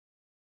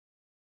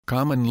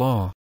Common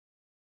law.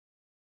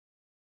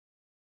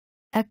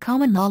 A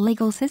common law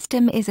legal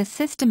system is a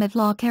system of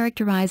law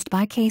characterized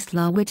by case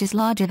law, which is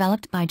law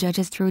developed by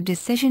judges through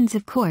decisions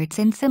of courts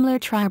and similar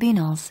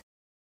tribunals.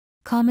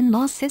 Common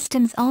law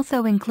systems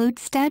also include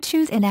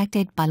statutes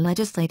enacted by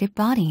legislative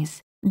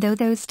bodies, though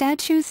those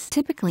statutes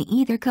typically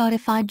either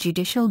codify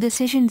judicial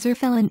decisions or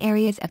fill in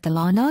areas of the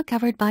law not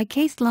covered by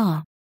case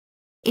law.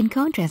 In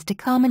contrast to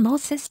common law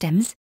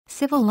systems,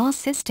 civil law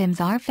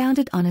systems are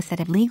founded on a set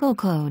of legal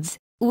codes,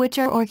 which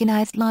are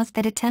organized laws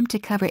that attempt to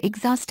cover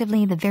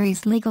exhaustively the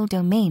various legal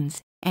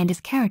domains, and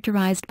is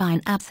characterized by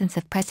an absence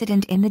of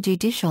precedent in the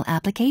judicial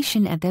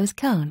application of those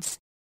codes.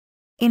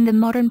 In the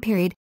modern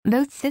period,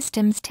 both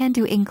systems tend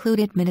to include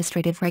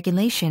administrative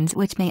regulations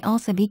which may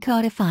also be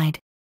codified.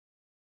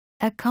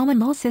 A common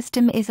law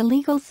system is a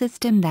legal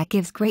system that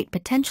gives great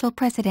potential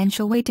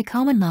precedential weight to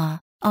common law,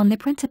 on the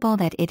principle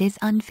that it is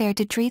unfair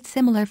to treat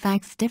similar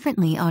facts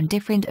differently on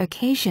different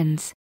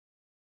occasions.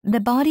 The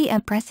body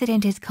of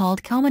precedent is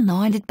called common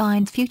law and it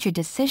binds future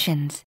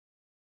decisions.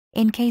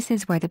 In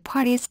cases where the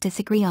parties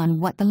disagree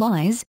on what the law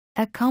is,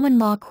 a common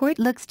law court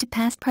looks to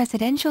past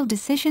precedential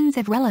decisions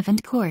of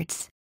relevant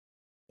courts.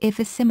 If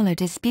a similar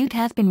dispute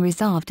has been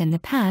resolved in the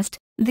past,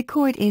 the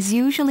court is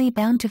usually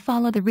bound to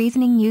follow the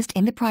reasoning used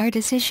in the prior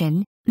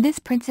decision. This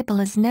principle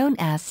is known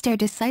as stare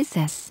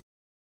decisis.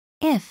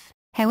 If,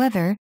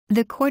 however,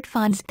 the court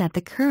finds that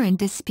the current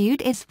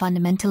dispute is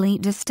fundamentally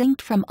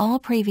distinct from all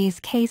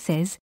previous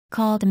cases,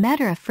 called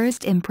matter of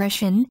first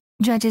impression,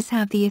 judges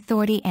have the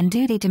authority and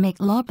duty to make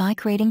law by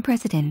creating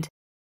precedent.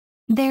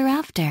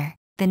 Thereafter,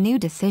 the new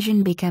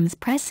decision becomes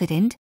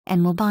precedent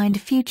and will bind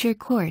future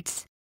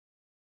courts.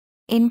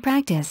 In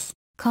practice,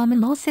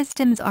 common law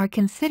systems are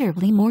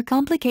considerably more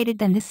complicated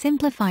than the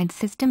simplified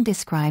system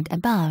described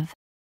above.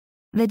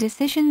 The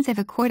decisions of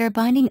a court are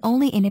binding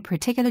only in a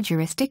particular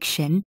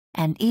jurisdiction,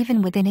 and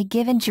even within a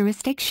given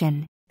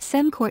jurisdiction,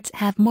 some courts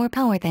have more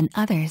power than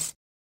others.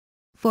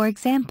 For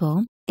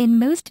example, in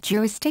most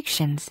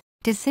jurisdictions,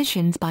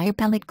 decisions by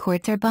appellate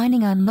courts are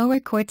binding on lower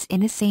courts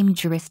in the same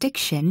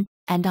jurisdiction,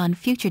 and on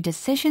future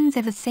decisions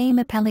of the same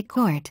appellate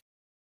court.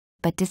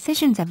 But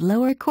decisions of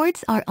lower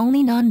courts are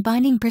only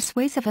non-binding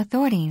persuasive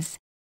authorities.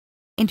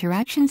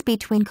 Interactions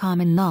between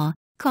common law,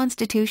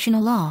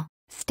 constitutional law,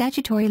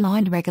 statutory law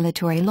and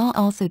regulatory law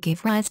also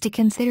give rise to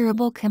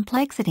considerable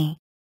complexity.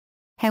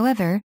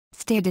 However,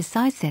 stare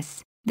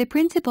decisis, the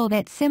principle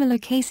that similar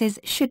cases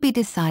should be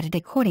decided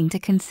according to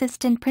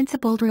consistent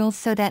principled rules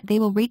so that they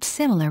will reach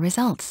similar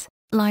results,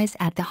 lies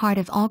at the heart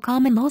of all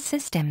common law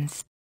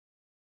systems.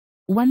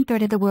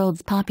 1/3 of the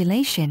world's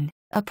population,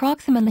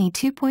 approximately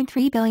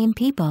 2.3 billion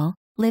people,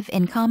 live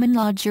in common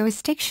law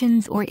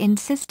jurisdictions or in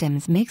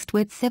systems mixed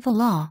with civil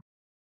law.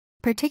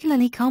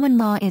 Particularly common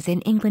law is in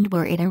England,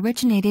 where it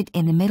originated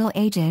in the Middle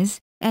Ages,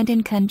 and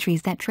in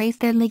countries that trace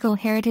their legal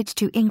heritage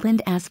to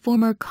England as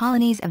former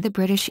colonies of the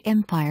British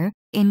Empire,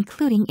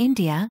 including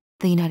India,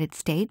 the United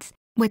States,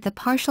 with the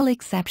partial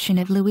exception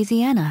of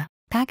Louisiana,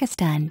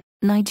 Pakistan,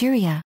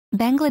 Nigeria,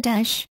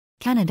 Bangladesh,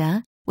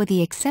 Canada, with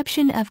the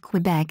exception of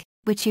Quebec,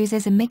 which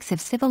uses a mix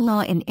of civil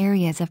law in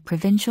areas of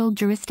provincial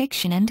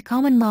jurisdiction and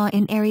common law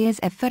in areas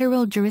of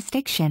federal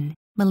jurisdiction,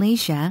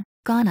 Malaysia,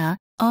 Ghana,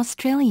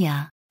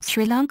 Australia,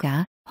 Sri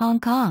Lanka, Hong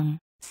Kong,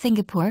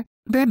 Singapore,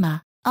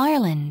 Burma,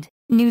 Ireland,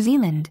 New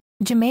Zealand,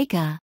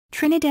 Jamaica,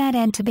 Trinidad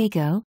and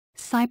Tobago,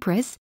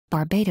 Cyprus,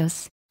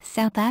 Barbados,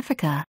 South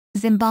Africa,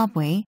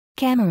 Zimbabwe,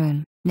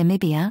 Cameroon,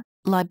 Namibia,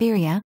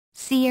 Liberia,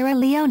 Sierra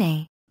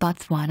Leone,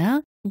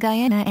 Botswana,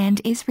 Guyana and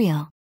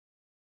Israel.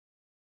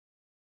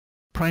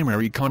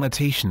 Primary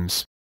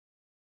connotations.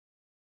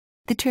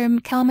 The term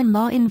common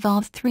law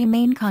involves three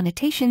main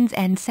connotations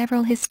and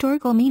several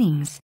historical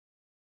meanings.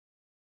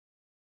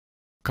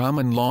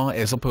 Common law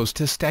as opposed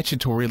to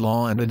statutory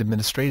law and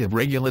administrative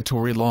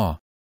regulatory law.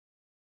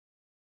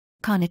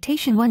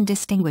 Connotation 1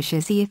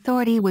 distinguishes the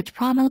authority which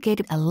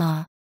promulgated a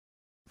law.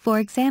 For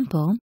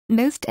example,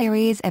 most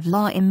areas of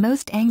law in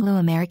most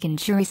Anglo-American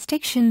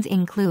jurisdictions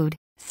include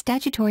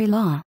statutory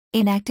law,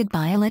 enacted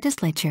by a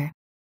legislature;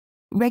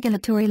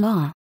 regulatory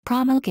law,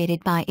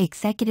 promulgated by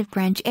executive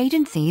branch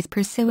agencies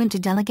pursuant to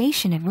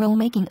delegation of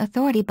rulemaking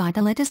authority by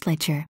the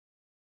legislature;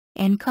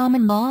 and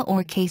common law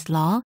or case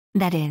law,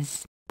 that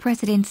is,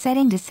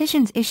 precedent-setting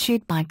decisions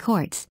issued by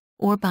courts,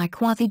 or by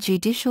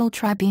quasi-judicial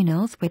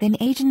tribunals within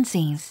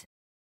agencies.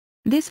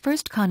 This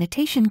first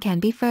connotation can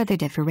be further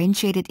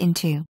differentiated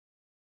into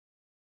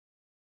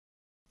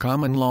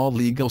common law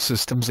legal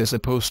systems as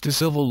opposed to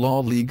civil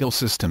law legal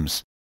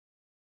systems.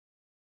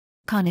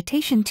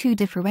 Connotation 2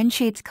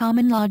 differentiates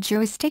common law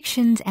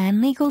jurisdictions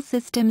and legal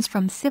systems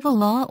from civil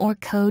law or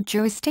code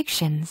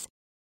jurisdictions.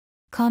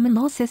 Common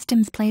law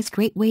systems place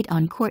great weight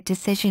on court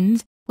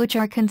decisions, which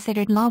are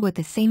considered law with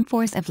the same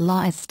force of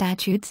law as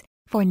statutes.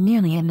 For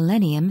nearly a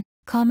millennium,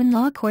 common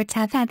law courts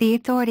have had the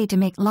authority to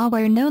make law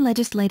where no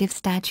legislative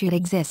statute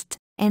exists,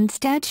 and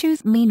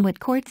statutes mean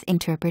what courts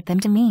interpret them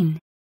to mean.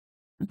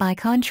 By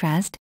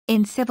contrast,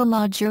 in civil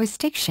law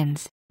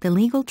jurisdictions, the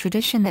legal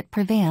tradition that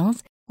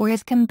prevails, or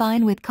is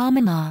combined with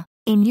common law,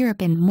 in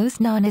Europe and most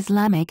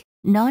non-Islamic,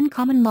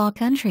 non-common law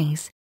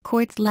countries,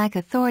 courts lack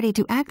authority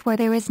to act where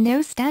there is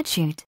no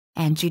statute,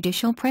 and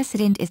judicial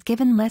precedent is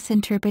given less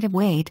interpretive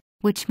weight,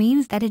 which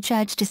means that a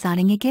judge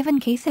deciding a given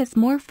case has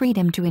more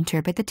freedom to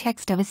interpret the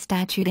text of a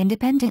statute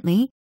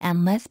independently,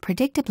 and less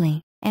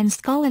predictably, and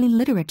scholarly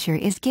literature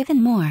is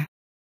given more.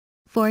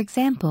 For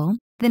example,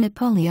 the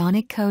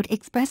Napoleonic Code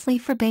expressly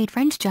forbade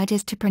French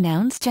judges to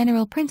pronounce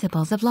general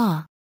principles of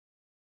law.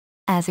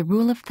 As a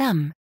rule of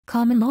thumb,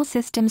 common law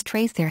systems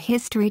trace their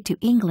history to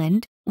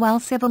England, while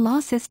civil law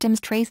systems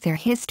trace their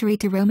history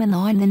to Roman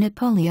law and the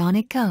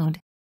Napoleonic Code.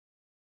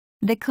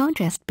 The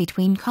contrast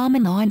between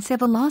common law and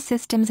civil law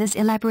systems is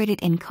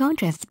elaborated in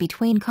contrasts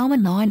between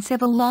common law and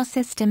civil law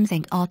systems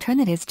and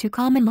alternatives to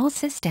common law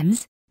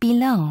systems,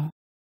 below.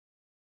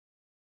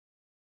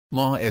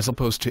 Law as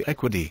opposed to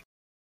equity.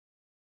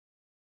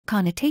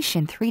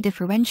 Connotation 3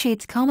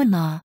 differentiates common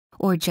law,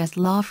 or just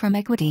law, from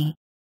equity.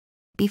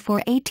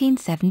 Before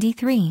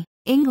 1873,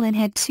 England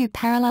had two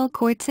parallel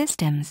court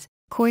systems: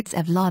 courts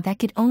of law that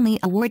could only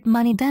award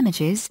money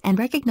damages and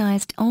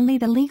recognized only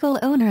the legal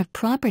owner of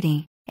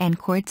property, and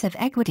courts of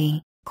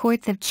equity,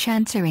 courts of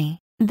chancery,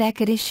 that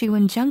could issue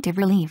injunctive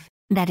relief,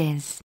 that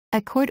is,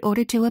 a court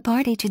order to a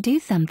party to do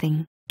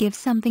something, give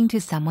something to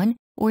someone,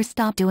 or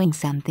stop doing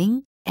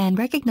something, and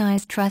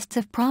recognize trusts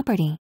of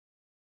property.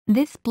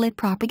 This split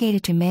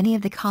propagated to many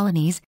of the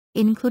colonies,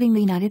 including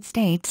the United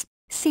States.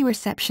 See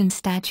reception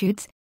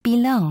statutes,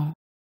 below.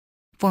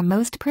 For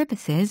most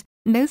purposes,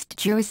 most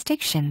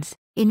jurisdictions,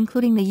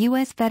 including the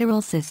U.S.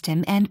 federal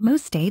system and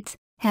most states,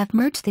 have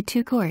merged the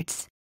two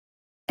courts.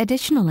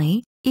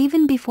 Additionally,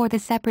 even before the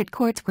separate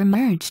courts were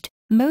merged,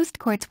 most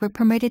courts were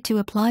permitted to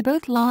apply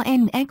both law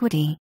and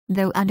equity,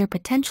 though under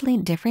potentially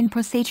different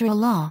procedural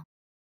law.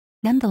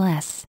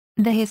 Nonetheless,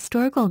 the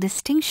historical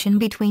distinction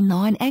between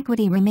law and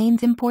equity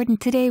remains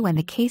important today when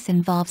the case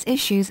involves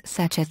issues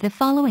such as the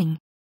following: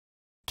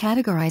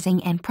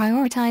 categorizing and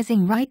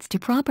prioritizing rights to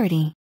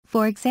property.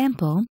 For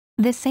example,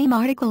 the same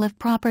article of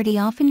property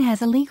often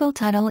has a legal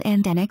title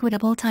and an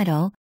equitable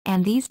title,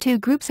 and these two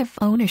groups of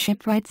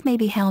ownership rights may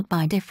be held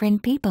by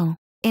different people.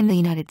 In the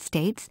United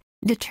States,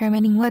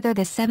 determining whether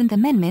the Seventh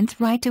Amendment's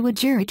right to a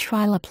jury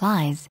trial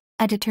applies,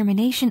 a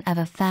determination of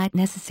a fact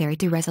necessary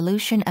to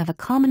resolution of a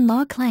common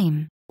law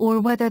claim, or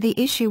whether the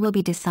issue will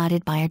be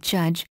decided by a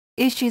judge,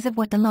 issues of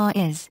what the law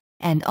is,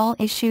 and all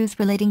issues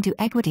relating to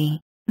equity,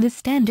 the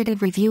standard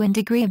of review and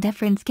degree of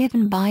deference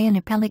given by an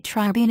appellate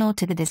tribunal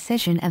to the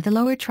decision of the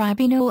lower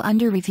tribunal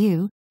under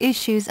review,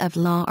 issues of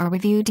law are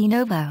reviewed de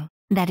novo,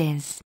 that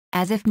is,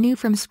 as if new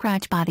from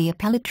scratch by the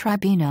appellate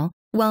tribunal,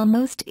 while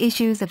most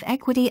issues of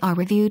equity are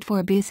reviewed for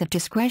abuse of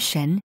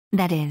discretion,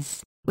 that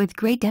is, with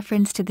great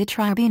deference to the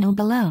tribunal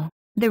below,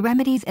 the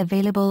remedies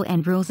available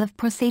and rules of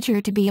procedure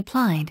to be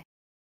applied.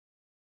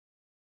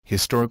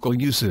 Historical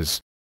uses.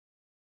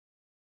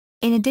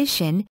 In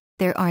addition,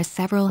 there are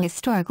several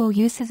historical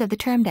uses of the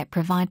term that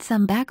provide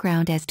some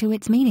background as to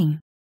its meaning.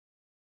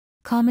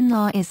 Common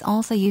law is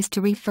also used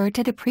to refer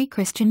to the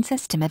pre-Christian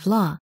system of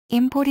law,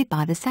 imported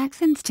by the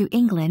Saxons to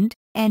England,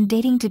 and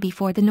dating to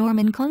before the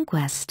Norman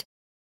conquest.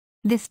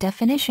 This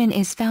definition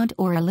is found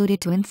or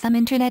alluded to in some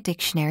internet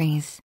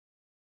dictionaries.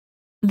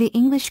 The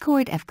English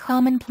Court of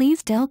Common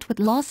Pleas dealt with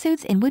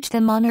lawsuits in which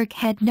the monarch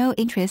had no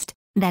interest,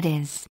 that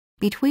is,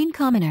 between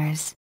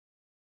commoners.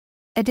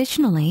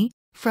 Additionally,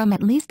 from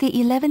at least the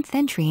 11th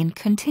century and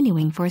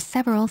continuing for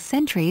several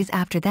centuries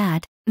after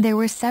that, there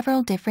were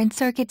several different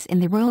circuits in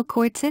the royal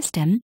court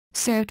system,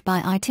 served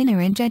by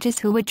itinerant judges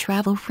who would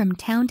travel from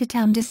town to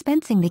town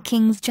dispensing the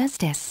king's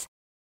justice.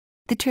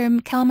 The term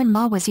common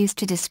law was used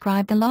to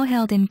describe the law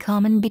held in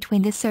common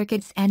between the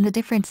circuits and the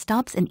different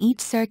stops in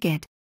each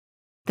circuit.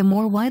 The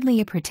more widely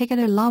a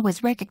particular law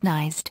was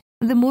recognized,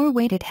 the more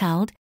weight it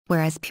held,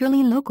 whereas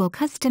purely local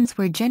customs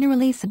were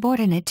generally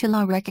subordinate to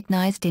law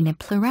recognized in a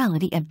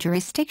plurality of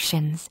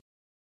jurisdictions.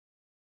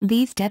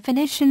 These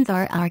definitions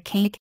are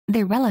archaic,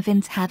 their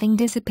relevance having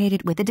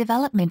dissipated with the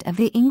development of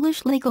the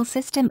English legal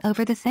system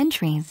over the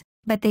centuries,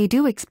 but they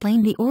do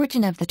explain the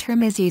origin of the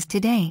term as used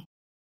today.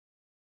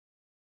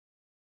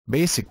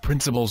 Basic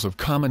principles of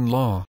common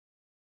law.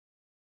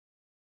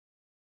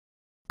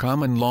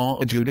 Common law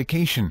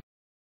adjudication.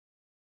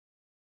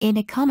 In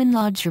a common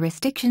law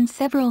jurisdiction,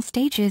 several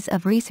stages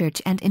of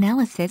research and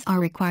analysis are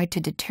required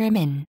to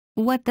determine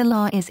what the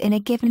law is in a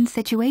given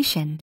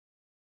situation.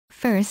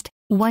 First,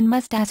 one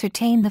must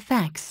ascertain the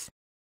facts.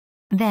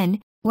 Then,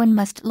 one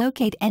must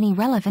locate any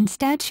relevant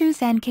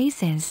statutes and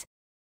cases.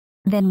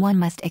 Then one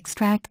must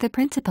extract the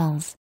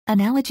principles,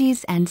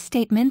 analogies and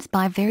statements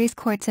by various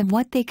courts of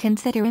what they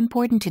consider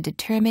important to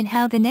determine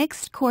how the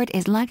next court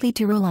is likely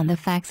to rule on the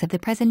facts of the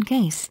present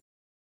case.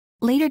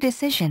 Later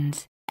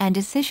decisions, and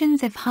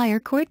decisions of higher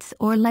courts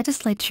or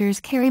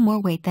legislatures, carry more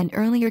weight than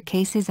earlier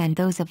cases and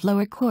those of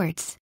lower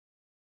courts.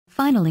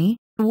 Finally,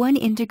 one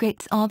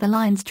integrates all the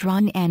lines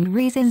drawn and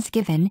reasons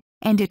given,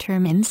 and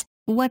determines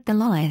what the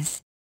law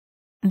is.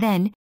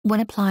 Then, one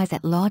applies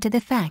that law to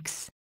the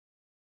facts.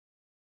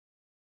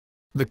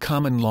 The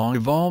common law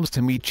evolves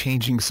to meet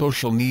changing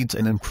social needs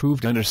and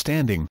improved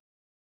understanding.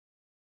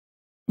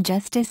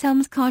 Justice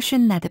Holmes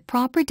cautioned that the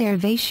proper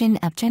derivation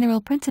of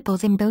general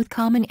principles in both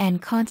common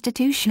and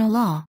constitutional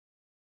law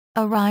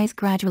arise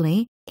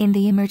gradually, in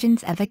the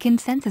emergence of a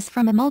consensus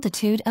from a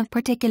multitude of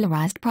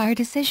particularized prior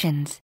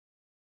decisions.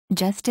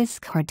 Justice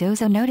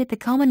Cardozo noted the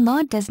common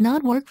law does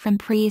not work from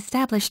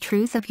pre-established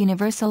truths of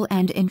universal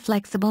and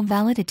inflexible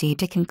validity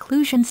to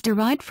conclusions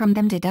derived from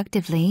them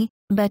deductively,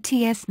 but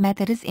its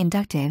method is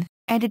inductive,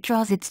 and it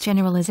draws its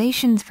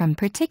generalizations from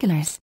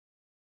particulars.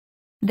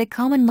 The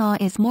common law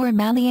is more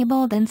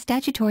malleable than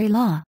statutory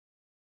law.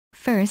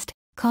 First,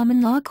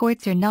 common law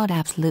courts are not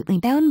absolutely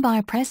bound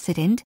by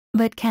precedent,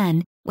 but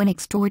can, when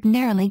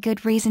extraordinarily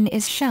good reason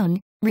is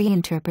shown,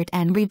 reinterpret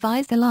and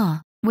revise the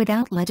law,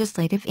 without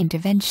legislative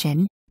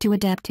intervention, to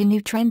adapt to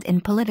new trends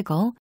in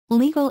political,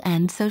 legal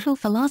and social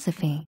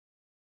philosophy.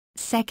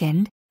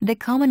 Second, the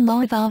common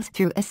law evolves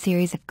through a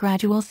series of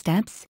gradual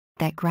steps,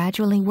 that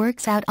gradually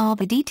works out all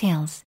the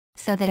details,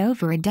 so that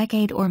over a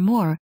decade or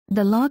more,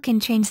 the law can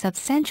change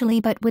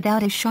substantially but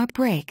without a sharp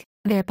break,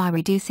 thereby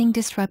reducing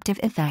disruptive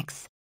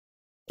effects.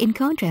 In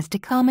contrast to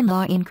common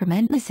law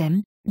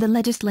incrementalism, the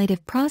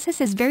legislative process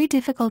is very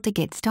difficult to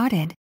get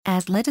started,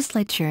 as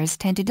legislatures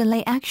tend to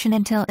delay action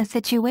until a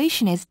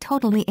situation is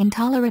totally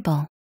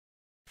intolerable.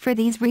 For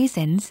these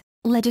reasons,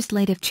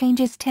 legislative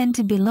changes tend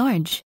to be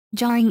large,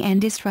 jarring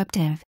and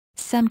disruptive,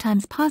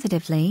 sometimes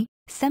positively,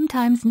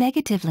 sometimes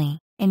negatively,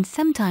 and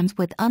sometimes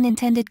with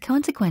unintended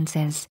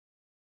consequences.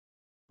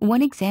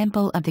 One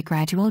example of the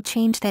gradual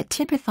change that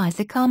typifies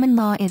the common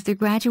law is the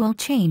gradual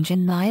change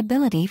in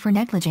liability for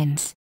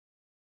negligence.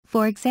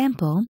 For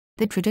example,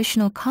 the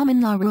traditional common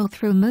law rule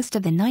through most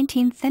of the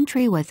 19th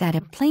century was that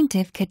a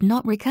plaintiff could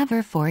not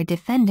recover for a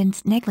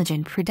defendant's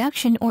negligent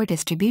production or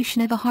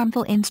distribution of a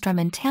harmful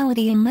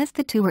instrumentality unless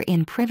the two were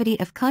in privity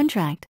of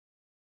contract.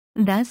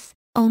 Thus,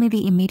 only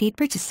the immediate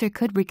purchaser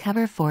could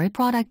recover for a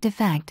product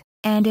defect,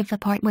 and if a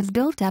part was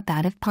built up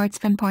out of parts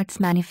from parts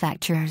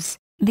manufacturers,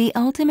 the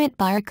ultimate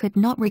buyer could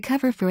not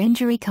recover for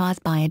injury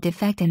caused by a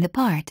defect in the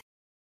part.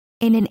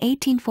 In an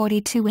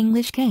 1842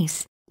 English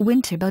case,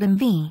 Winterbottom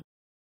v.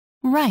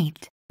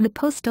 Wright, the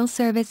Postal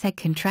Service had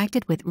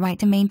contracted with Wright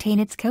to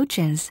maintain its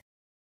coaches.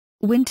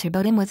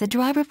 Winterbottom was a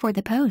driver for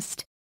the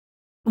post.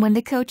 When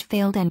the coach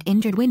failed and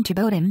injured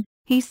Winterbottom,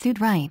 he sued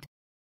Wright.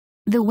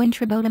 The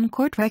Winterbottom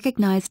court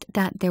recognized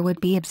that there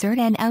would be absurd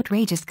and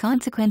outrageous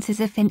consequences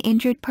if an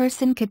injured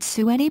person could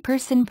sue any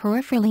person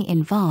peripherally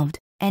involved,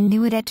 and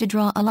knew it had to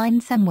draw a line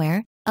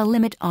somewhere, a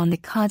limit on the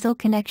causal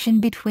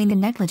connection between the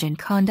negligent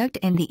conduct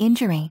and the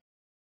injury.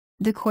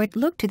 The court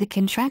looked to the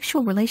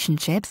contractual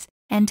relationships,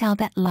 and held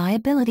that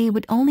liability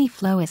would only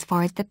flow as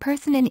far as the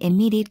person in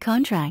immediate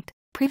contract,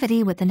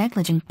 privity with the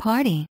negligent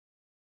party.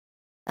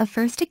 A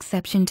first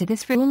exception to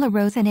this rule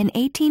arose in an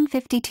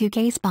 1852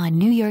 case by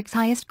New York's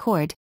highest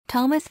court,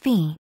 Thomas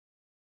v.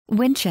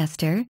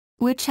 Winchester,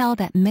 which held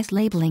that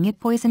mislabeling a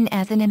poison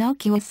as an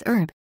innocuous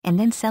herb, and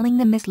then selling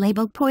the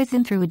mislabeled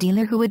poison through a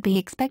dealer who would be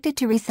expected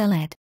to resell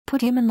it,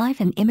 put human life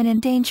in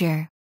imminent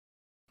danger.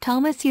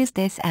 Thomas used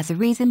this as a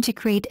reason to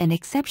create an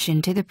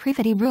exception to the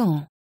privity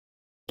rule.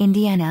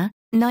 Indiana,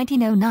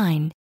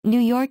 1909, New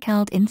York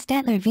held in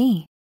Statler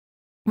v.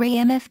 Ray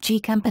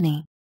MFG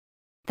Company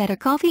that a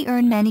coffee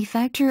urn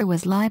manufacturer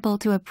was liable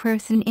to a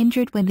person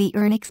injured when the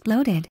urn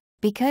exploded,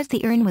 because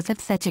the urn was of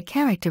such a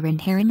character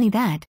inherently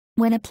that,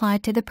 when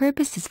applied to the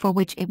purposes for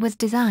which it was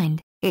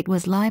designed, it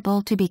was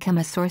liable to become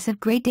a source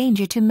of great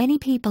danger to many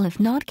people if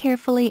not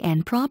carefully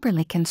and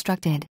properly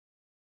constructed.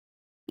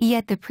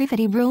 Yet the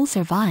privity rule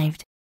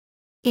survived.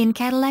 In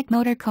Cadillac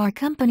Motor Car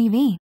Company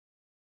v.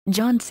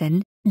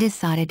 Johnson,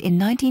 decided in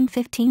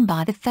 1915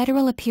 by the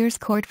Federal Appeals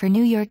Court for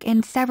New York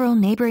and several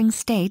neighboring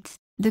states,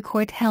 the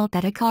court held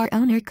that a car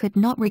owner could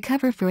not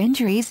recover for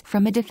injuries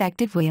from a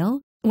defective wheel,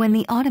 when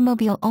the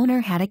automobile owner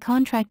had a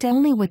contract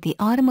only with the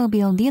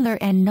automobile dealer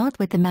and not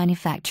with the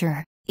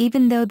manufacturer,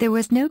 even though there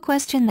was no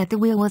question that the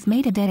wheel was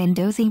made of dead and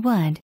dozy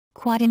wood,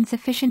 quite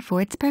insufficient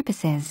for its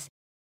purposes.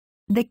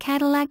 The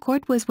Cadillac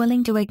court was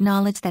willing to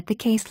acknowledge that the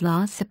case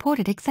law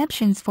supported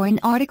exceptions for an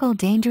article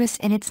dangerous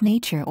in its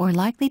nature or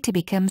likely to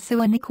become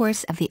so in the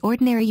course of the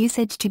ordinary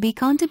usage to be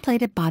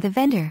contemplated by the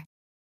vendor.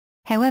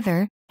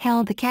 However,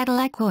 held the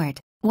Cadillac court,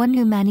 one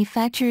who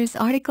manufactures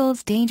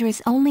articles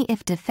dangerous only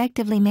if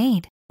defectively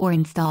made, or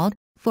installed,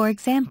 for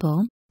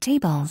example,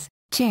 tables,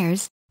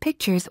 chairs,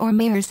 pictures or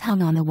mirrors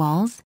hung on the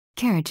walls,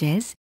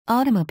 carriages,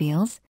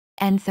 automobiles,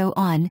 and so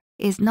on,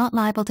 is not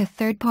liable to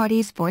third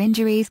parties for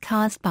injuries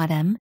caused by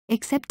them,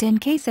 except in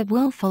case of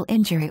willful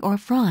injury or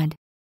fraud.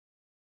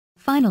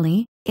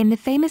 Finally, in the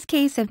famous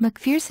case of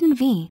McPherson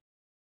v.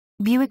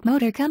 Buick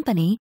Motor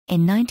Company,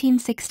 in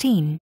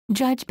 1916,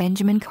 Judge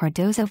Benjamin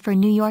Cardozo for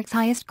New York's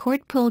highest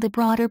court pulled a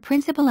broader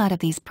principle out of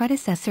these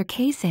predecessor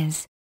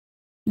cases.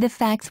 The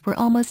facts were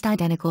almost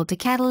identical to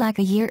Cadillac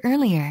a year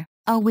earlier.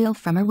 A wheel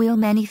from a wheel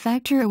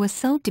manufacturer was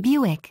sold to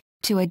Buick,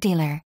 to a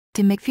dealer,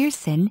 to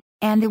McPherson,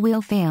 and the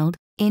wheel failed,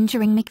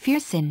 injuring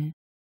McPherson.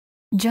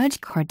 Judge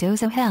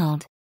Cardozo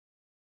held.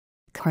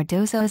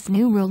 Cardozo's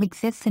new rule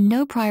exists in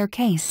no prior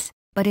case,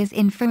 but is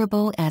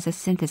inferable as a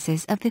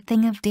synthesis of the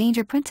thing of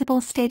danger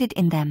principles stated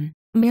in them.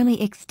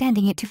 merely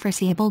extending it to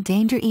foreseeable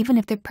danger even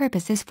if the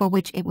purposes for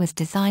which it was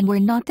designed were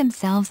not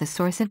themselves a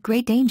source of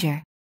great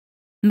danger.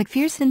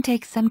 Macpherson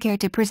takes some care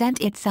to present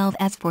itself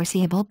as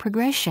foreseeable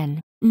progression,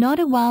 not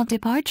a wild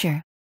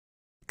departure.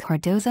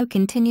 Cardozo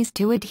continues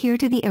to adhere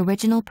to the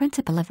original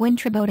principle of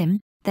Winterbottom,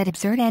 that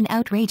absurd and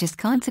outrageous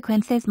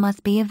consequences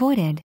must be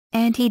avoided,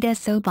 and he does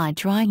so by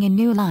drawing a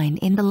new line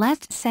in the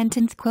last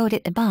sentence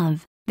quoted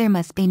above: there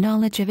must be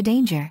knowledge of a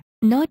danger,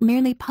 not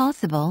merely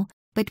possible,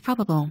 but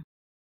probable.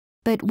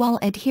 But while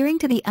adhering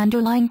to the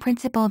underlying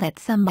principle that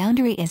some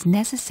boundary is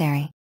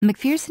necessary,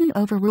 Macpherson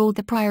overruled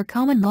the prior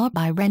common law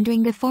by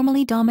rendering the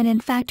formally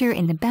dominant factor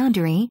in the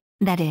boundary,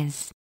 that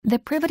is, the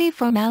privity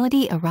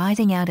formality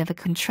arising out of a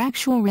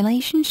contractual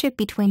relationship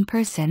between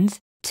persons,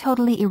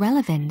 totally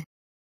irrelevant.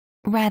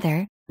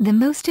 Rather, the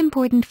most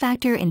important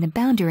factor in the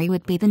boundary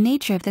would be the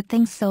nature of the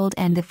thing sold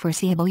and the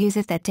foreseeable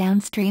uses that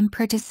downstream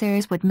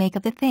purchasers would make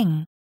of the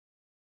thing.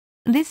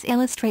 This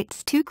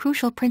illustrates two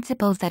crucial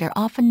principles that are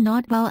often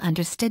not well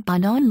understood by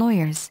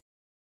non-lawyers.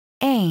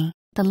 A.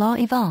 The law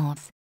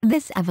evolves.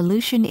 This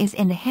evolution is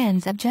in the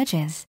hands of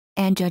judges,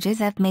 and judges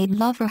have made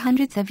law for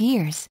hundreds of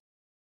years.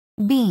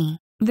 B.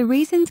 The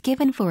reasons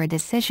given for a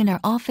decision are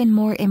often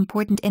more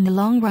important in the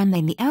long run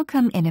than the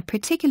outcome in a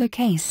particular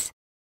case.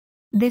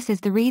 This is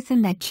the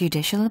reason that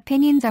judicial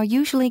opinions are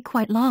usually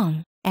quite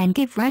long, and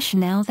give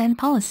rationales and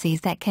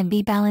policies that can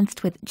be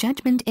balanced with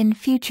judgment in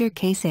future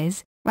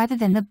cases, rather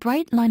than the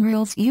bright-line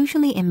rules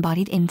usually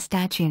embodied in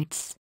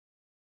statutes.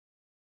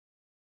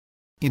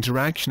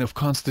 Interaction of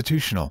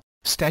constitutional,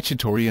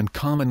 statutory and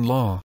common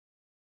law.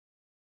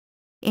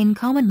 In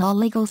common law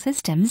legal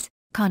systems,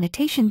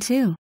 connotation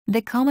 2,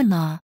 the common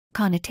law,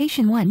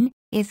 connotation 1,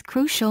 is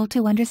crucial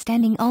to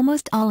understanding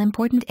almost all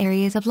important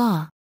areas of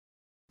law.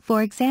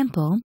 For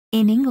example,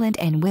 in England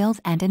and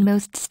Wales and in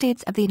most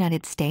states of the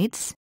United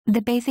States,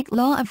 the basic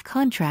law of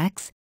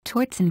contracts,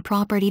 torts and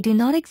property do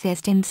not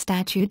exist in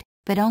statute,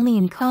 but only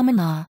in common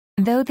law,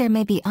 though there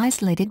may be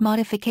isolated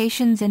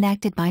modifications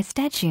enacted by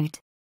statute.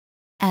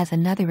 As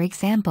another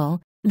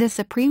example, the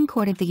Supreme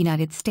Court of the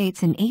United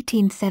States in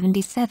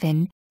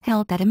 1877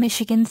 held that a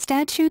Michigan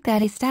statute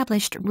that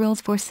established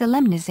rules for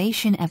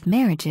solemnization of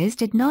marriages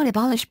did not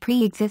abolish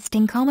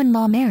pre-existing common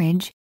law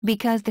marriage,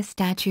 because the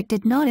statute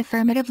did not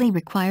affirmatively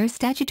require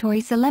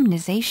statutory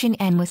solemnization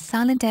and was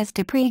silent as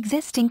to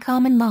pre-existing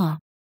common law.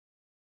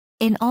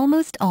 In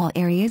almost all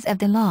areas of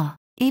the law,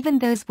 even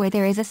those where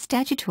there is a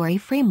statutory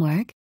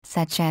framework,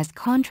 such as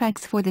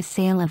contracts for the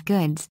sale of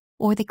goods,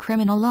 or the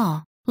criminal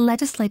law,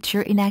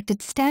 legislature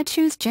enacted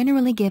statutes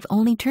generally give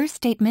only terse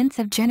statements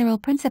of general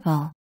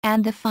principle,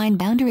 and the fine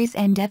boundaries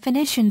and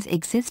definitions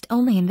exist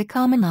only in the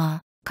common law,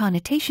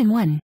 connotation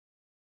 1.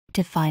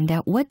 To find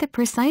out what the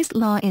precise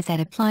law is that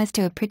applies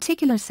to a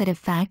particular set of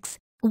facts,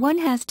 one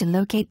has to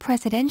locate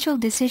precedential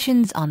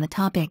decisions on the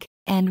topic,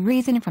 and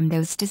reason from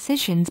those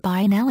decisions by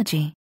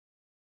analogy.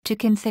 To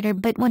consider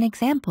but one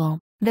example,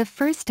 the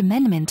First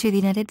Amendment to the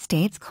United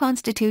States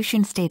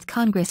Constitution states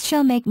Congress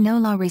shall make no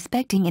law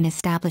respecting an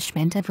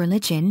establishment of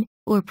religion,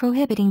 or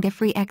prohibiting the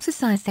free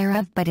exercise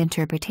thereof, but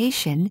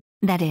interpretation,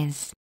 that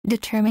is,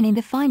 determining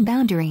the fine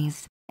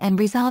boundaries, and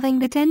resolving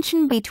the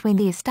tension between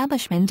the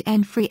establishment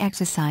and free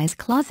exercise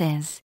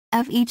clauses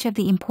of each of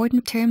the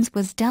important terms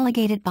was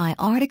delegated by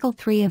Article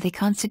 3 of the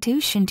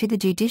Constitution to the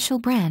judicial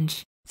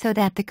branch, so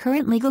that the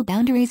current legal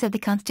boundaries of the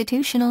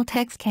constitutional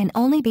text can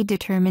only be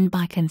determined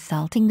by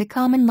consulting the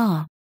common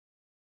law.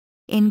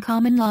 In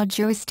common law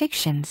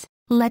jurisdictions,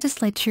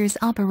 legislatures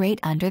operate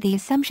under the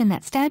assumption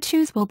that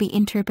statutes will be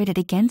interpreted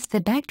against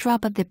the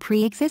backdrop of the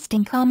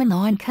pre-existing common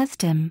law and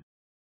custom.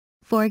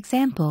 For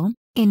example,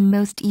 in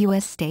most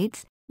U.S.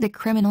 states, the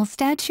criminal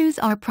statutes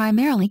are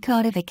primarily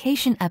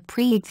codification of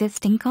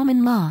pre-existing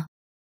common law.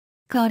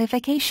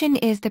 Codification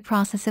is the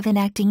process of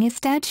enacting a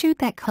statute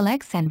that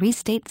collects and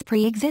restates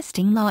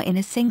pre-existing law in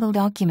a single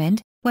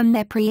document. When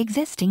that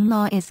pre-existing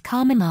law is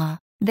common law,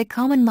 the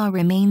common law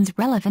remains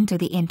relevant to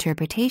the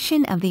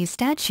interpretation of these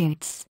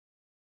statutes.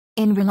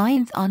 In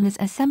reliance on this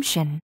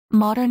assumption,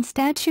 modern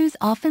statutes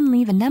often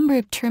leave a number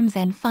of terms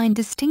and fine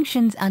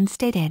distinctions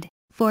unstated.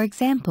 For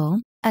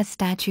example, a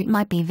statute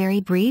might be very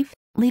brief,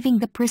 leaving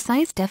the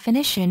precise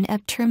definition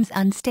of terms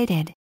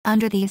unstated,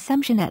 under the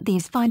assumption that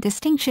these fine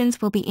distinctions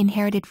will be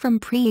inherited from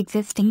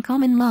pre-existing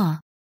common law.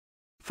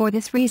 For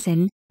this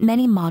reason,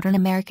 many modern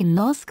American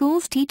law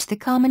schools teach the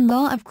common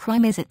law of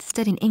crime as it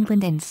stood in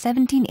England in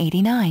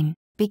 1789,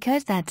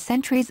 because that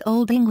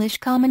centuries-old English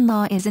common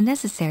law is a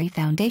necessary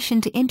foundation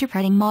to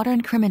interpreting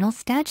modern criminal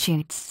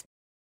statutes.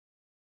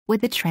 With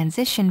the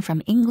transition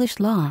from English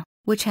law,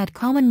 which had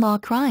common law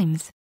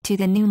crimes, to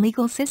the new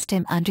legal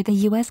system under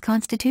the U.S.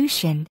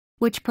 Constitution,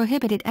 which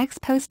prohibited ex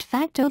post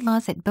facto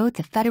laws at both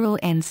the federal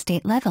and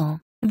state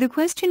level, the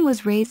question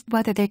was raised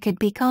whether there could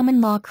be common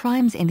law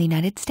crimes in the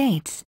United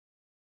States.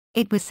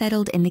 It was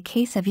settled in the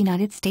case of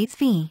United States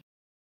v.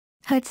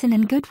 Hudson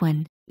and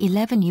Goodwin,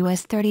 11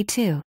 U.S.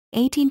 32,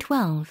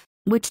 1812,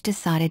 which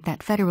decided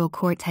that federal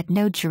courts had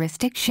no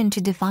jurisdiction to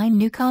define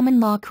new common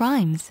law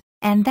crimes,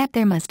 and that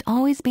there must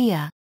always be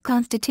a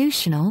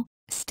constitutional,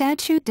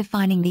 statute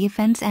defining the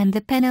offense and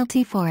the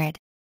penalty for it.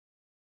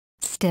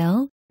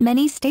 Still,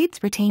 many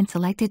states retain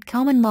selected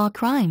common law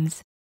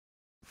crimes.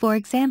 For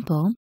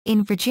example,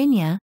 in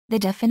Virginia, the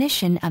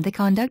definition of the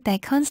conduct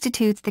that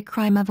constitutes the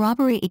crime of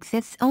robbery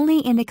exists only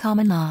in the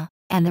common law,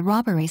 and the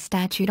robbery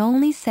statute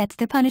only sets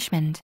the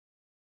punishment.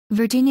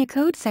 Virginia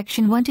Code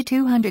Section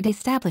 1-200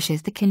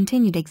 establishes the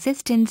continued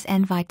existence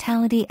and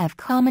vitality of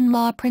common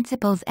law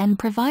principles and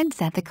provides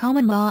that the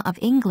common law of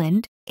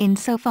England,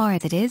 insofar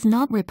as it is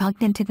not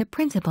repugnant to the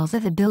principles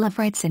of the Bill of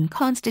Rights and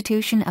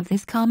Constitution of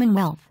this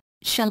Commonwealth,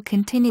 shall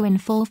continue in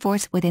full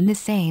force within the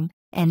same,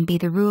 and be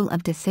the rule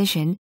of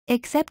decision,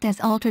 except as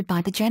altered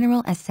by the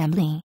General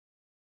Assembly.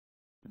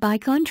 By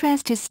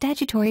contrast to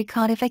statutory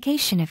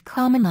codification of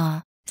common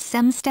law,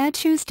 some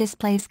statutes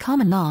displace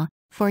common law,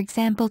 for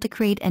example to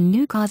create a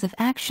new cause of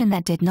action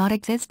that did not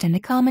exist in the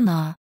common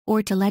law,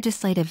 or to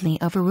legislatively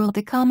overrule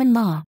the common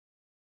law.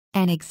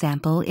 An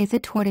example is a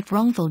tort of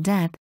wrongful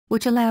death,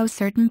 which allows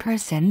certain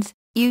persons,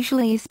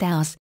 usually a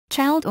spouse,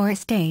 child or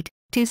estate,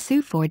 to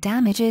sue for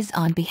damages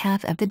on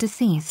behalf of the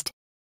deceased.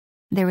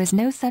 There is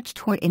no such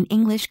tort in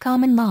English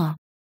common law.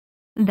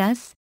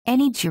 Thus,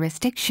 any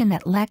jurisdiction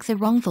that lacks a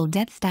wrongful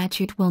death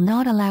statute will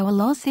not allow a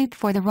lawsuit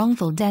for the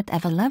wrongful death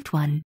of a loved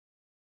one.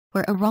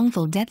 Where a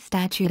wrongful death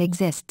statute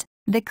exists,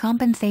 the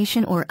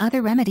compensation or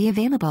other remedy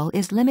available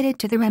is limited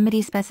to the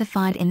remedy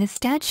specified in the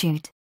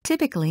statute,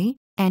 typically,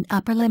 an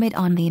upper limit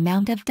on the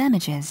amount of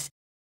damages.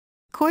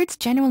 Courts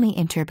generally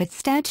interpret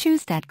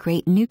statutes that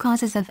create new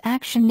causes of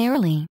action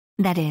narrowly,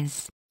 that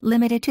is,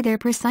 limited to their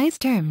precise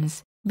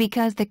terms,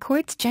 because the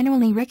courts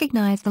generally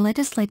recognize the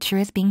legislature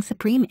as being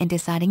supreme in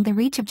deciding the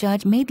reach of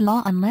judge-made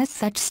law unless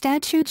such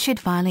statute should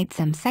violate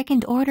some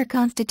second-order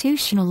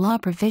constitutional law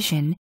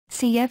provision,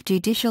 cf.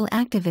 judicial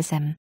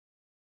activism.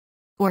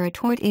 Where a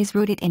tort is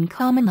rooted in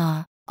common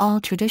law,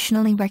 all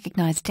traditionally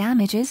recognized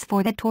damages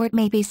for that tort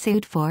may be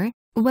sued for,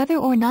 whether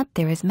or not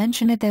there is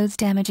mention of those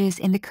damages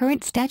in the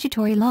current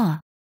statutory law.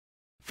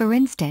 For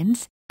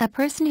instance, a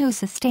person who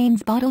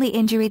sustains bodily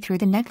injury through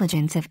the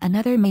negligence of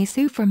another may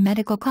sue for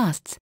medical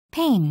costs,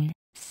 pain,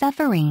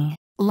 suffering,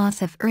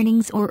 loss of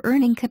earnings or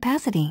earning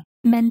capacity,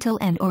 mental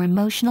and/or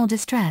emotional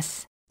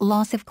distress,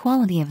 loss of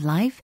quality of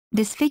life,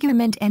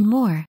 disfigurement and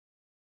more.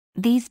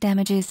 These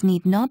damages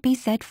need not be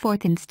set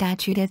forth in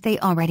statute as they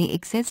already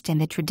exist in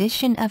the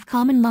tradition of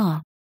common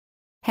law.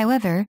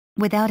 However,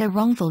 without a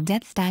wrongful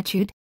death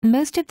statute,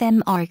 most of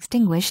them are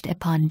extinguished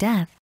upon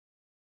death.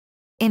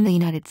 In the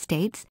United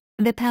States,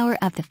 the power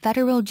of the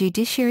federal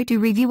judiciary to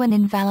review and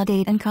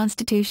invalidate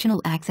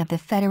unconstitutional acts of the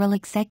federal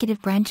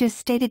executive branch is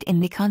stated in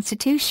the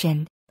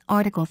Constitution,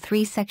 Article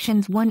 3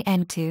 Sections 1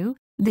 and 2,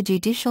 the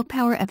judicial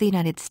power of the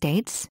United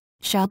States,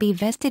 shall be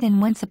vested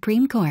in one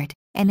Supreme Court,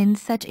 and in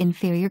such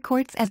inferior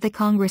courts as the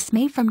Congress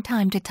may from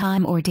time to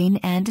time ordain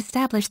and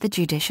establish. The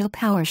judicial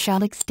power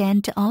shall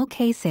extend to all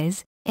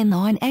cases, in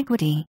law and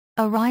equity,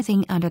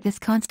 arising under this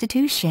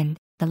Constitution,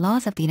 the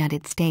laws of the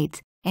United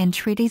States, and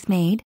treaties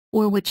made,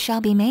 or which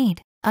shall be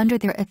made, under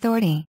their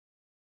authority.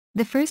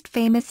 The first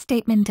famous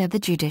statement of the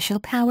judicial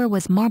power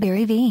was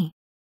Marbury v.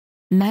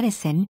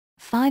 Madison,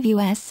 5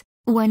 U.S.,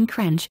 1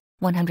 Crench,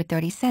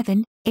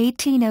 137,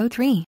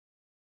 1803.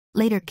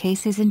 Later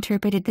cases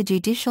interpreted the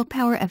judicial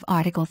power of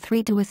Article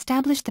 3 to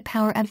establish the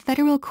power of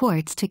federal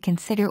courts to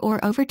consider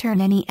or overturn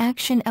any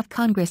action of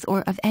Congress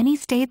or of any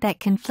state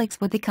that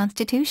conflicts with the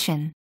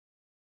Constitution.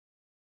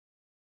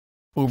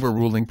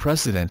 Overruling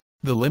precedent,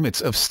 the limits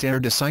of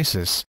stare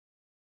decisis.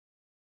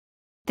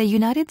 The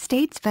United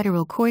States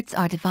federal courts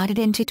are divided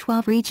into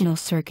 12 regional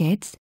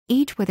circuits,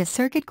 each with a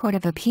Circuit Court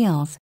of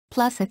Appeals,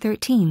 plus a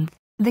 13th,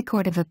 the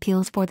Court of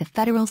Appeals for the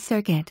Federal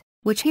Circuit,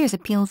 which hears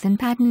appeals in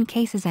patent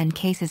cases and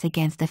cases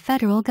against the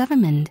federal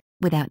government,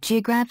 without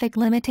geographic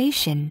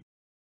limitation.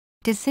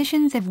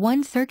 Decisions of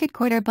one circuit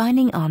court are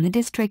binding on the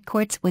district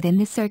courts within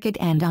the circuit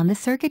and on the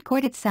circuit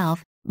court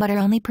itself, but are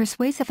only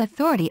persuasive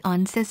authority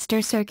on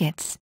sister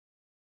circuits.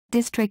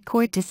 District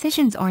court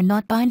decisions are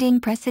not binding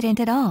precedent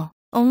at all,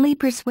 only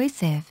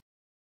persuasive.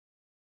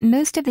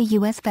 Most of the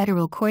U.S.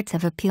 federal courts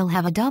of appeal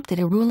have adopted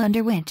a rule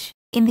under which,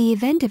 in the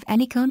event of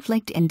any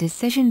conflict in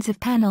decisions of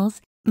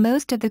panels,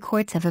 most of the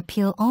courts of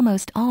appeal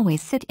almost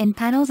always sit in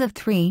panels of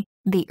 3,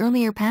 the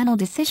earlier panel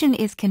decision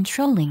is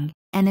controlling,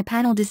 and a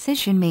panel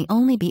decision may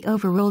only be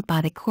overruled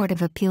by the Court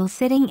of Appeal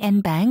sitting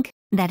en banc,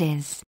 that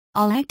is,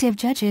 all active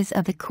judges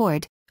of the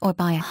court, or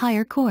by a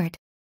higher court.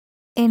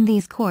 In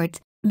these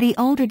courts, the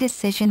older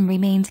decision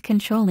remains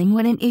controlling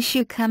when an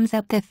issue comes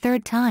up the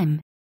third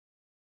time.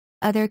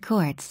 Other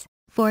courts,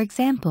 for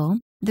example,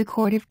 the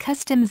Court of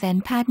Customs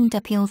and Patent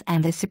Appeals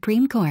and the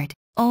Supreme Court,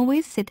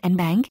 always sit en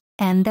banc,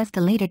 and thus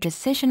the later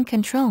decision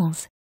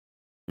controls.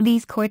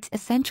 These courts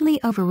essentially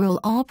overrule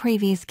all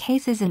previous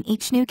cases in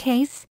each new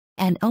case,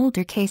 and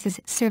older cases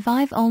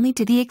survive only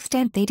to the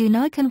extent they do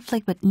not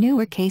conflict with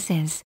newer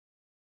cases.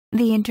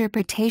 The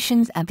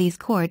interpretations of these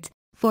courts,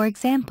 for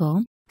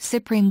example,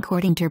 Supreme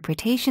Court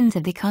interpretations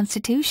of the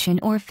Constitution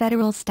or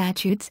federal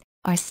statutes,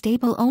 are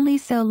stable only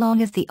so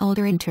long as the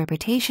older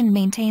interpretation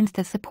maintains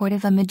the support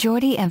of a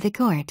majority of the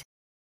court.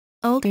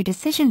 older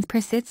decisions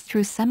persist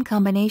through some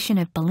combination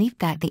of belief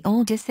that the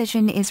old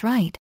decision is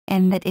right,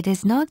 and that it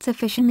is not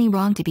sufficiently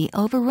wrong to be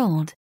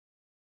overruled.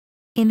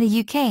 In the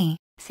UK,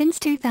 since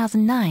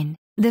 2009,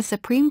 the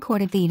Supreme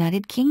Court of the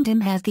United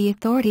Kingdom has the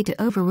authority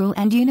to overrule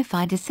and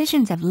unify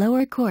decisions of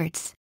lower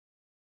courts.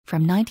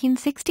 From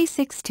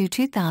 1966 to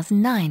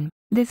 2009,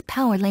 this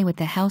power lay with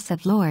the House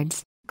of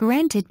Lords,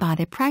 granted by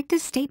the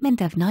Practice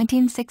Statement of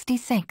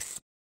 1966.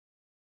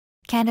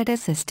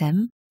 Canada's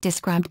system,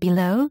 described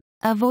below,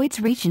 avoids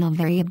regional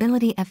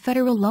variability of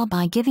federal law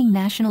by giving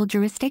national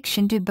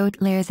jurisdiction to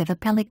both layers of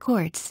appellate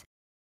courts.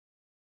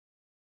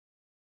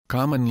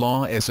 Common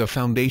law as a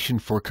foundation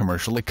for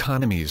commercial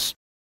economies.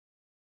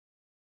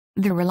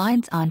 The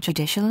reliance on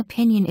judicial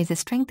opinion is a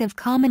strength of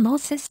common law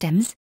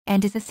systems,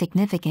 and is a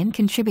significant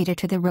contributor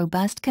to the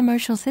robust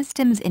commercial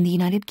systems in the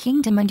United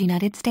Kingdom and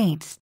United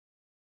States.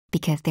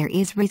 Because there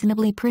is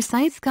reasonably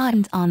precise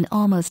guidance on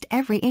almost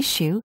every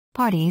issue,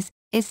 parties,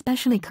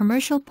 especially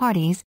commercial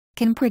parties,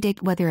 can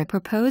predict whether a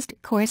proposed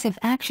course of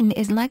action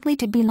is likely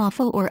to be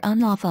lawful or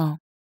unlawful.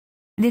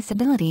 This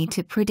ability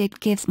to predict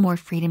gives more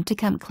freedom to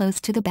come close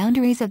to the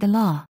boundaries of the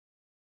law.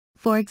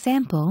 For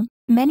example,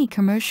 many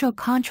commercial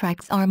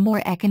contracts are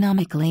more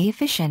economically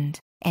efficient,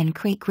 and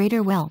create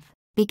greater wealth,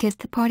 because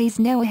the parties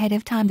know ahead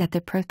of time that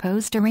the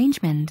proposed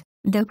arrangement,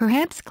 though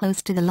perhaps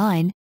close to the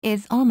line,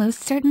 is almost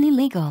certainly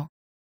legal.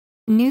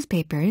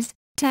 Newspapers,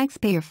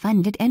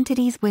 taxpayer-funded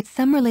entities with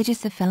some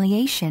religious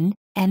affiliation,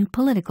 and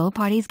political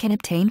parties can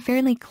obtain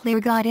fairly clear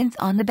guidance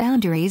on the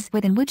boundaries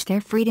within which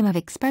their freedom of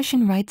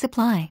expression rights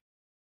apply.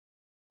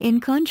 In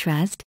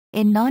contrast,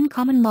 in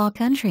non-common law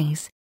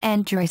countries,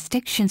 and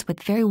jurisdictions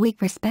with very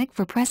weak respect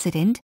for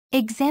precedent,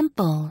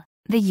 example,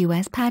 the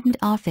U.S. Patent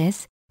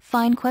Office,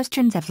 fine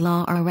questions of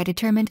law are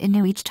redetermined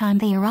anew each time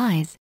they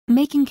arise,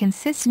 making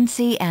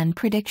consistency and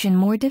prediction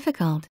more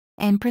difficult,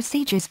 and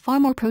procedures far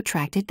more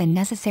protracted than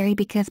necessary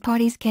because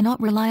parties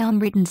cannot rely on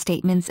written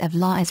statements of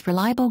law as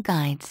reliable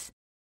guides.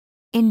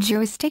 In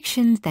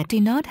jurisdictions that do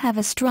not have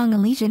a strong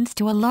allegiance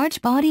to a large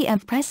body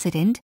of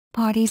precedent,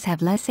 parties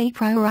have less a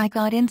priori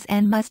guidance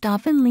and must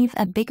often leave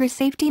a bigger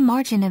safety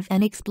margin of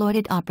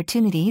unexploited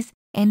opportunities,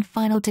 and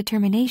final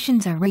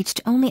determinations are reached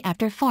only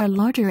after far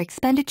larger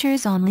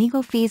expenditures on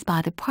legal fees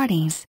by the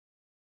parties.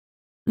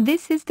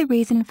 This is the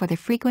reason for the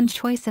frequent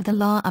choice of the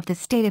law of the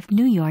state of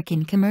New York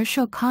in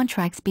commercial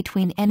contracts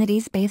between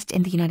entities based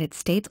in the United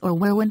States or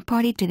where one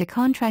party to the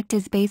contract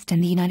is based in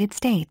the United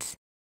States.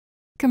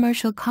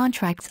 Commercial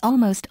contracts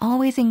almost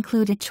always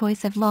include a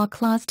choice of law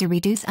clause to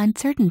reduce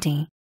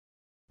uncertainty.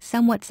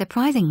 Somewhat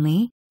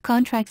surprisingly,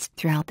 contracts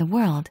throughout the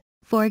world,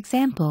 for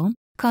example,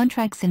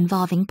 contracts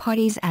involving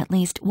parties at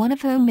least one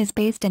of whom is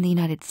based in the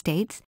United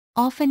States,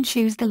 often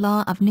choose the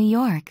law of New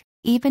York,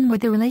 even where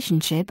the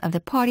relationship of the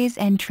parties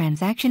and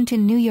transaction to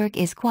New York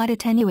is quite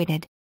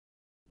attenuated.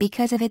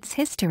 Because of its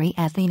history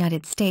as the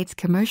United States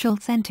commercial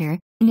center,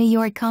 New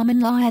York common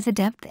law has a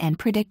depth and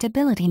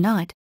predictability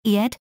not,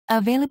 yet,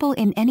 available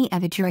in any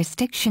other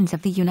jurisdictions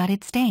of the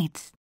United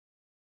States.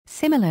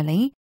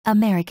 Similarly,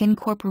 American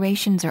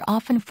corporations are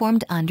often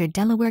formed under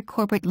Delaware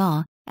corporate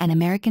law, and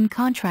American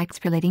contracts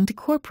relating to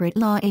corporate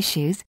law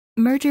issues,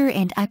 merger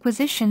and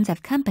acquisitions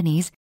of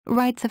companies,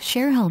 rights of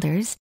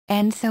shareholders,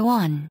 and so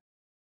on,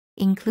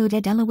 include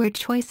a Delaware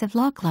choice of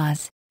law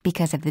clause,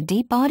 because of the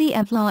deep body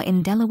of law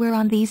in Delaware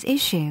on these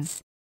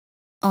issues.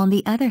 On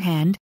the other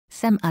hand,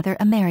 some other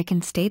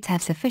American states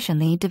have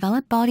sufficiently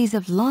developed bodies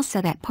of law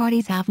so that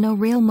parties have no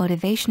real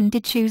motivation to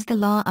choose the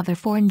law of a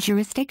foreign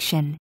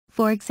jurisdiction,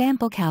 for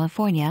example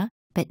California,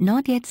 but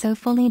not yet so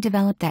fully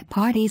developed that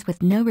parties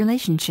with no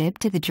relationship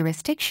to the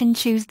jurisdiction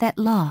choose that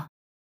law.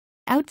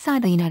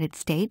 Outside the United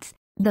States,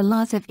 the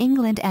laws of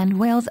England and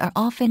Wales are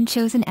often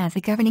chosen as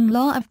a governing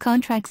law of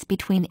contracts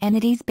between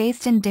entities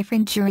based in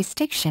different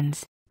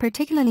jurisdictions,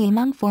 particularly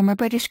among former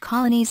British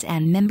colonies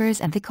and members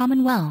of the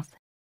Commonwealth.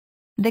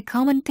 The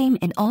common theme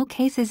in all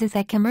cases is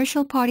that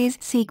commercial parties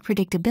seek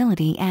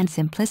predictability and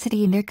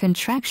simplicity in their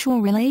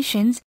contractual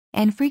relations,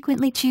 and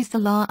frequently choose the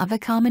law of a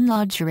common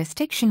law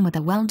jurisdiction with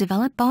a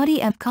well-developed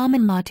body of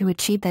common law to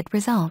achieve that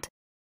result.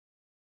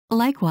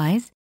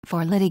 Likewise,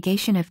 for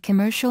litigation of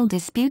commercial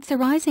disputes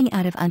arising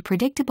out of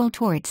unpredictable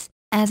torts,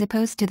 as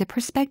opposed to the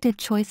prospective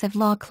choice of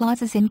law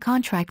clauses in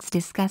contracts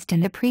discussed in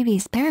the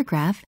previous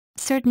paragraph,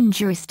 certain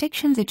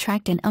jurisdictions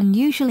attract an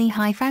unusually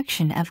high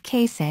fraction of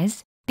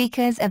cases,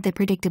 because of the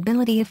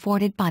predictability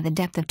afforded by the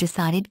depth of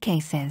decided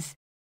cases.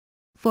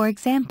 For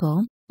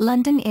example,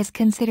 London is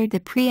considered the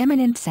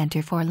preeminent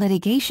center for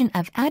litigation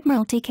of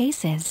admiralty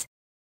cases.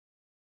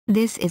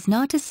 This is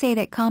not to say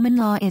that common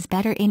law is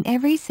better in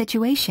every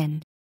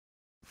situation.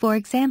 For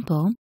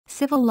example,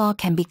 civil law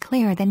can be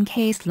clearer than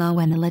case law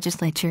when the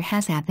legislature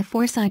has had the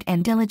foresight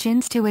and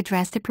diligence to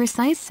address the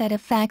precise set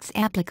of facts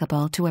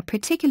applicable to a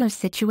particular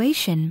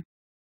situation.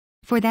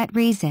 For that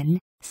reason,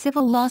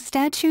 civil law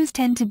statutes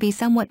tend to be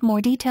somewhat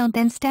more detailed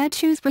than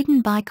statutes written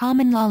by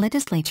common law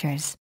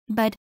legislatures,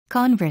 but,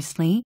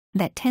 conversely,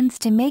 that tends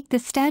to make the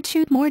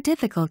statute more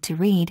difficult to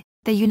read.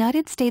 The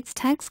United States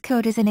Tax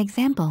Code is an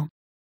example.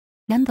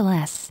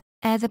 Nonetheless,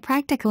 as a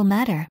practical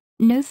matter,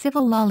 no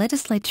civil law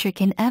legislature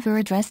can ever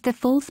address the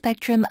full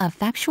spectrum of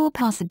factual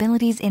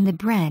possibilities in the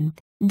breadth,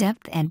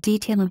 depth and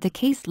detail of the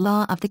case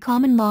law of the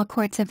common law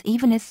courts of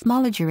even a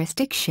smaller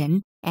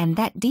jurisdiction, and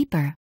that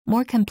deeper,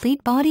 more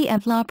complete body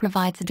of law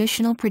provides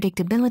additional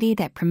predictability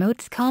that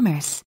promotes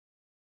commerce.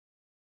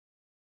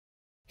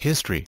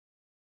 History.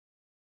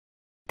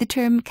 The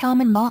term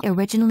common law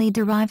originally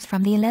derives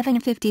from the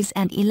 1150s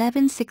and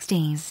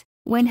 1160s,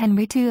 when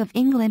Henry II of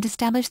England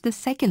established the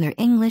secular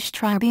English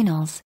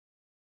tribunals.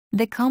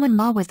 The common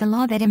law was the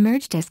law that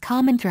emerged as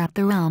common throughout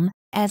the realm,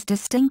 as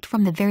distinct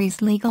from the various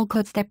legal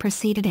codes that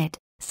preceded it,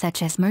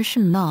 such as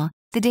Mercian law,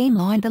 the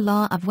Danelaw and the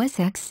law of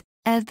Wessex,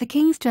 as the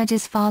king's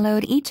judges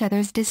followed each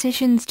other's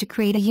decisions to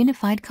create a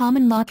unified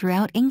common law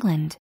throughout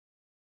England.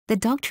 The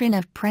doctrine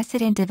of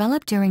precedent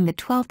developed during the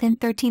 12th and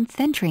 13th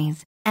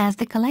centuries, as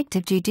the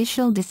collective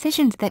judicial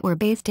decisions that were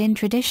based in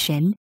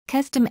tradition,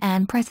 custom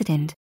and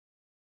precedent.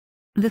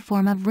 The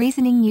form of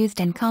reasoning used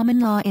in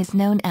common law is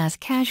known as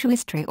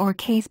casuistry or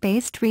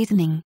case-based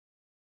reasoning.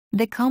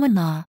 The common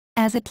law,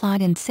 as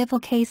applied in civil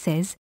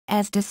cases,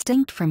 as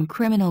distinct from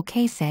criminal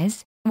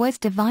cases, was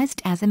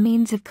devised as a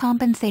means of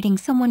compensating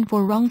someone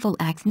for wrongful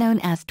acts known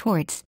as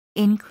torts,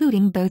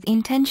 including both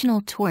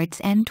intentional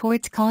torts and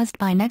torts caused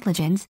by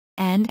negligence,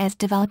 and as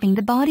developing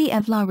the body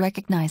of law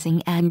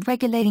recognizing and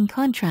regulating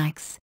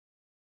contracts.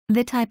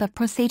 The type of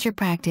procedure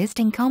practiced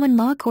in common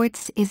law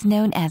courts is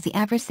known as the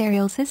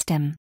adversarial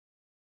system.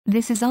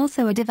 This is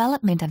also a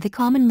development of the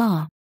common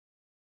law.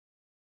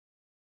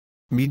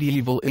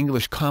 Medieval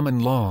English common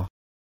law.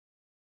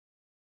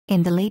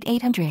 In the late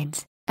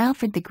 800s,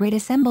 Alfred the Great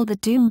assembled the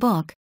Doom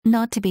Book,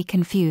 not to be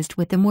confused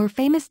with the more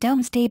famous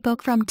Domesday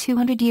Book from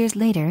 200 years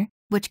later,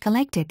 which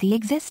collected the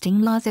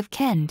existing laws of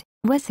Kent,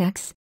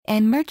 Wessex,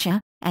 and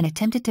Mercia, and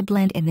attempted to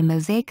blend in the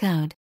Mosaic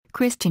Code,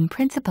 Christian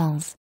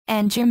principles,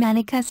 and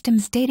Germanic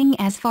customs dating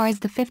as far as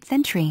the 5th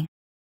century.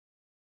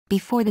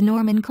 Before the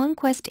Norman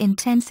conquest in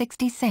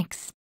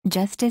 1066,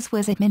 justice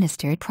was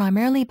administered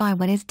primarily by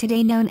what is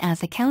today known as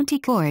the county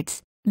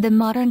courts. The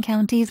modern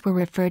counties were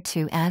referred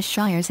to as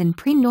shires in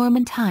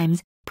pre-Norman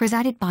times,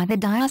 presided by the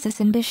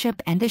diocesan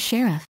bishop and the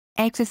sheriff,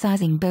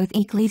 exercising both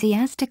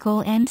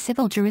ecclesiastical and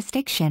civil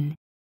jurisdiction.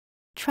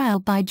 Trial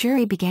by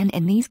jury began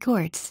in these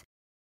courts.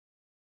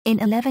 In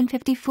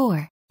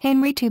 1154,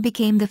 Henry II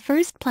became the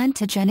first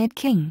Plantagenet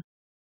king.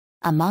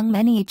 Among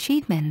many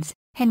achievements,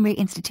 Henry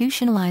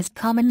institutionalized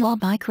common law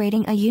by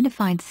creating a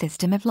unified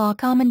system of law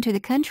common to the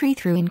country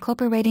through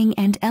incorporating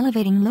and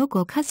elevating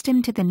local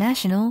custom to the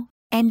national,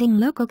 ending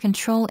local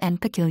control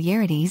and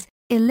peculiarities,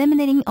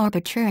 eliminating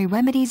arbitrary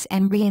remedies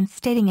and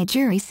reinstating a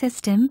jury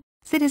system,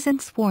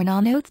 citizens sworn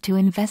on oath to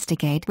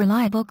investigate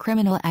reliable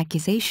criminal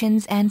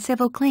accusations and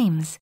civil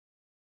claims.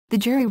 The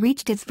jury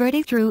reached its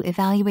verdict through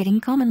evaluating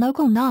common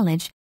local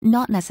knowledge,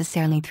 not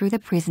necessarily through the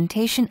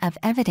presentation of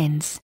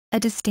evidence, a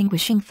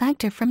distinguishing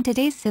factor from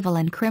today's civil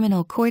and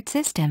criminal court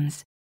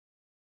systems.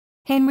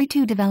 Henry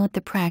II developed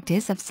the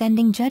practice of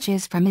sending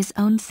judges from his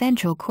own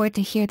central court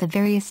to hear the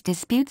various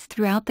disputes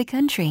throughout the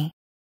country.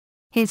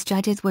 His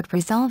judges would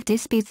resolve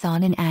disputes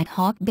on an ad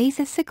hoc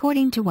basis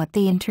according to what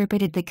they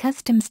interpreted the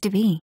customs to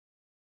be.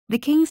 The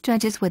king's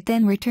judges would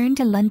then return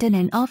to London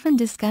and often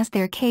discuss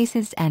their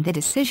cases and the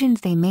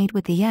decisions they made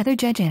with the other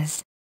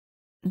judges.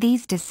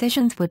 These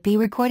decisions would be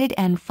recorded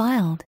and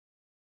filed.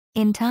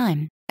 In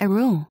time, a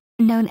rule,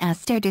 known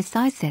as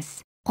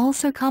decisis,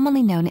 also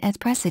commonly known as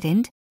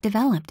precedent,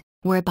 developed,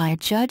 whereby a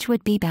judge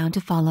would be bound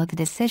to follow the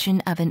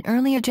decision of an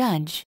earlier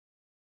judge.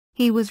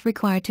 He was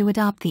required to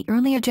adopt the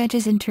earlier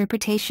judge's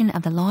interpretation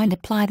of the law and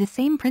apply the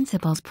same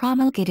principles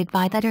promulgated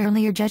by that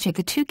earlier judge if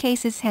the two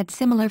cases had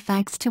similar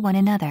facts to one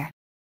another.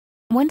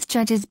 Once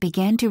judges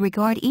began to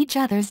regard each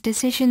other's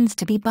decisions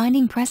to be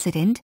binding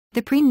precedent,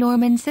 the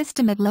pre-Norman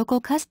system of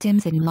local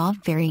customs and law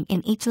varying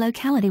in each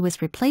locality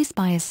was replaced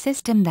by a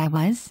system that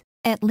was,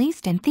 at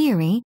least in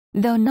theory,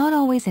 though not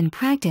always in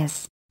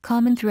practice,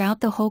 common throughout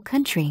the whole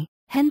country,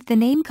 hence the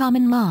name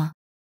common law.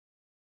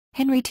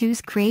 Henry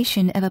II's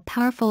creation of a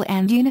powerful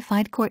and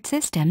unified court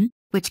system,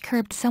 which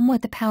curbed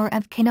somewhat the power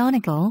of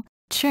canonical,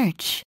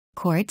 church,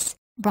 courts,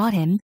 brought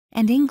him,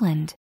 and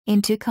England,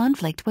 into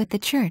conflict with the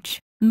church,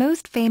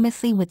 most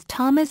famously with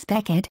Thomas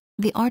Becket,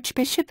 the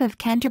Archbishop of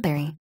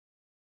Canterbury.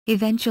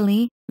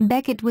 Eventually,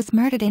 Becket was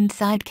murdered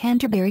inside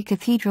Canterbury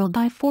Cathedral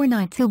by 4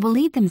 knights who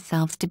believed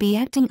themselves to be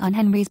acting on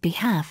Henry's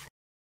behalf.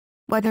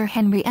 Whether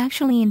Henry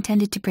actually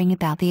intended to bring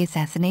about the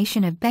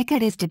assassination of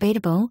Becket is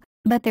debatable,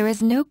 but there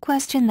is no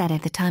question that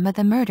at the time of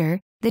the murder,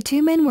 the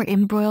two men were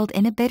embroiled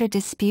in a bitter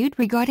dispute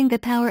regarding the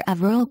power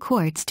of royal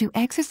courts to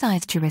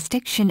exercise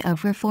jurisdiction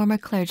over former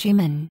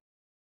clergymen.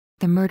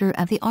 The murder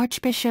of the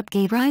Archbishop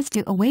gave rise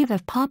to a wave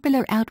of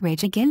popular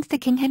outrage against the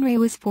king. Henry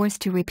was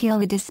forced to repeal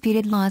the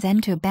disputed laws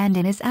and to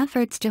abandon his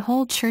efforts to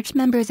hold church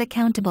members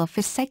accountable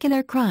for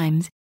secular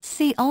crimes.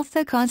 See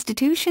also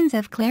Constitutions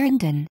of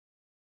Clarendon.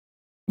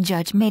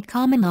 Judge-made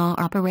common law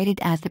operated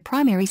as the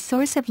primary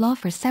source of law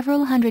for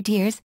several hundred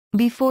years,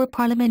 before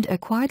Parliament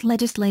acquired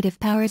legislative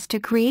powers to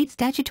create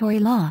statutory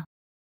law.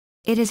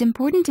 It is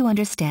important to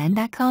understand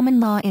that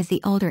common law is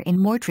the older and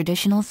more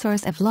traditional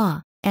source of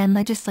law, and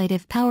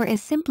legislative power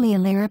is simply a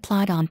layer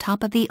applied on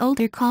top of the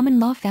older common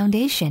law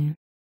foundation.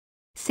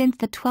 Since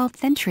the 12th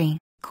century,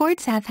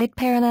 courts have had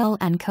parallel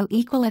and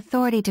co-equal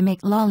authority to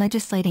make law.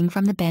 Legislating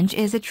from the bench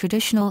is a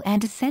traditional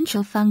and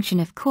essential function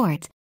of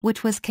courts,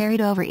 which was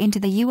carried over into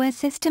the U.S.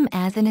 system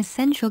as an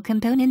essential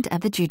component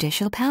of the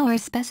judicial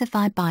powers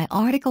specified by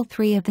Article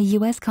 3 of the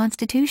U.S.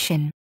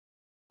 Constitution.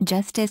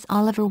 Justice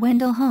Oliver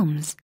Wendell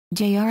Holmes,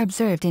 Jr.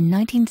 observed in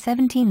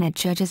 1917 that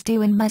judges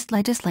do and must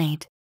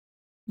legislate.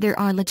 There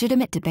are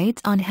legitimate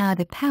debates on how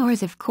the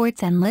powers of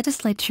courts and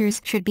legislatures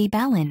should be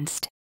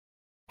balanced.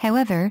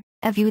 However,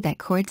 a view that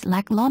courts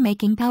lack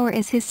lawmaking power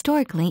is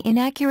historically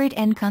inaccurate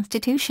and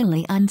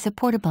constitutionally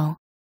unsupportable.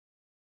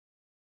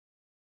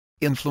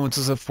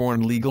 Influences of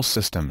foreign legal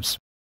systems.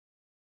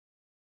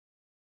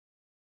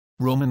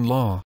 Roman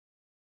law.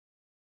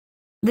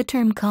 The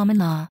term common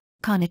law,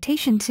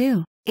 connotation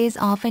 2, is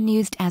often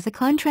used as a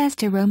contrast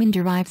to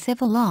Roman-derived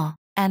civil law,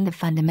 and the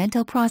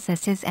fundamental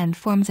processes and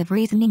forms of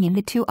reasoning in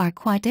the two are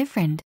quite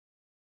different.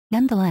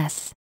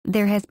 Nonetheless,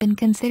 there has been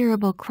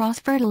considerable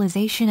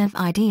cross-fertilization of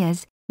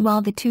ideas,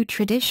 while the two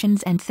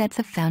traditions and sets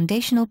of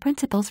foundational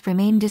principles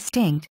remain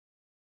distinct.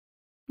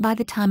 By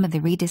the time of the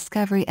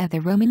rediscovery of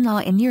the Roman law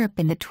in Europe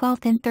in the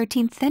 12th and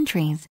 13th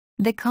centuries,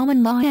 the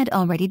common law had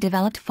already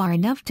developed far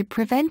enough to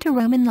prevent a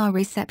Roman law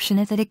reception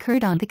as it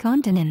occurred on the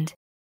continent.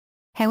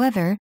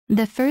 However,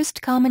 the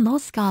first common law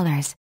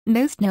scholars,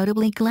 most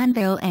notably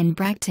Glanville and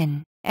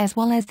Bracton, as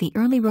well as the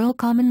early Royal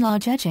Common Law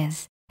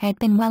judges, had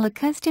been well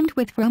accustomed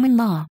with Roman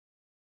law.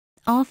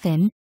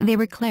 Often, they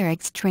were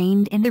clerics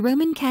trained in the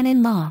Roman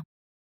canon law.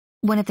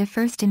 One of the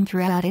first and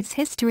throughout its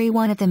history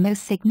one of the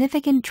most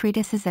significant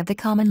treatises of the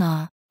common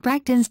law,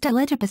 Bracton's De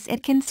Legibus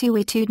et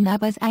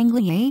Consuetudinibus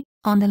Angliae,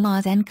 on the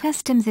laws and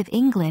customs of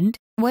England,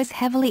 was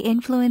heavily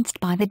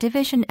influenced by the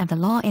division of the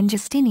law in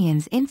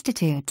Justinian's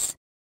Institutes.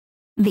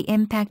 The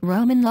impact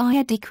Roman law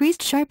had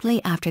decreased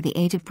sharply after the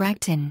age of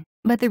Bracton,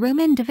 but the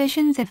Roman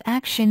divisions of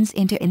actions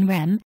into in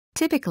rem,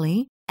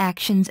 typically,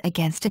 actions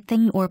against a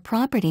thing or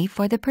property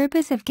for the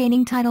purpose of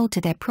gaining title to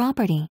that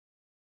property,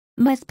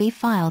 must be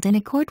filed in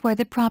a court where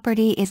the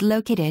property is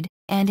located,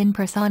 and in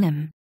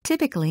personam,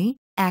 typically,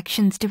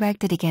 actions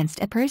directed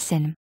against a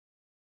person.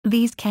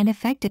 These can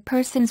affect a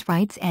person's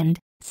rights and,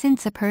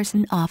 since a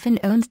person often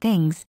owns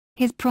things,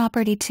 his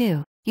property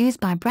too, used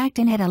by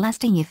Bracton had a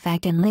lasting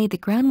effect and laid the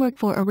groundwork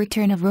for a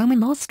return of Roman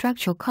law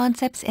structural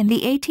concepts in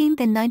the 18th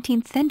and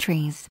 19th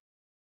centuries.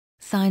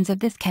 Signs of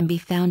this can be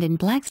found in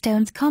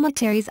Blackstone's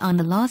commentaries on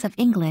the laws of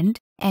England,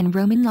 and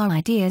Roman law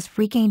ideas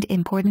regained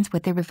importance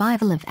with the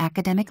revival of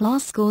academic law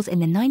schools in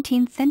the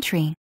 19th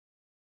century.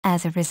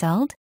 As a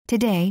result,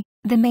 today,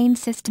 the main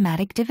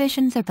systematic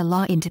divisions of the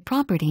law into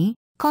property,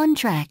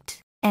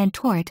 contract, and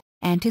tort,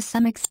 and to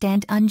some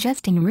extent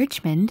unjust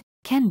enrichment,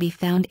 can be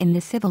found in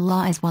the civil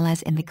law as well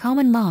as in the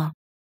common law.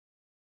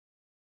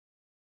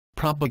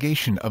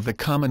 Propagation of the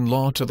common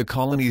law to the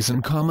colonies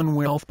and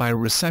Commonwealth by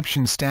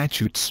reception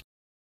statutes.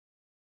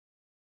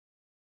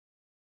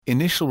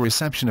 Initial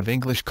reception of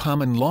English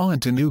common law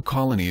into new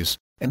colonies,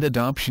 and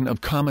adoption of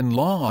common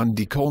law on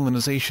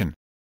decolonization.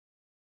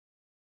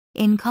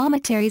 In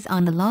Commentaries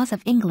on the Laws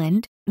of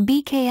England,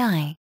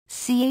 BKI,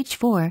 ch.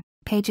 4,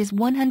 pages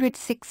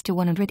 106 to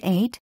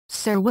 108,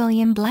 Sir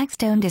William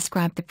Blackstone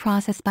described the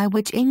process by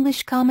which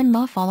English common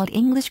law followed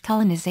English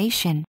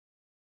colonization.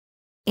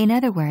 In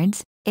other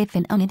words, if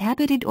an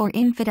uninhabited or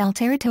infidel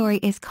territory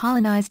is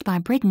colonized by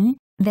Britain,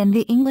 then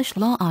the English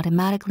law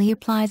automatically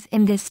applies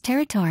in this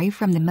territory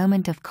from the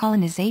moment of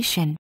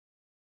colonization.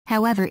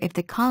 However, if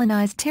the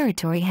colonized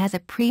territory has a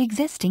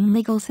pre-existing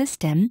legal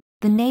system,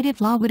 the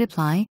native law would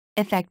apply,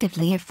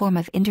 effectively a form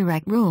of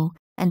indirect rule,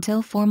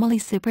 until formally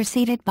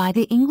superseded by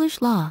the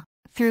English law,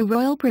 through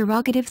royal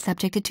prerogative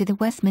subjected to the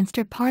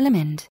Westminster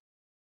Parliament.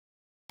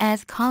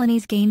 As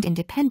colonies gained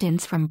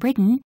independence from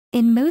Britain,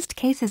 in most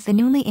cases the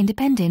newly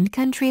independent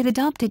country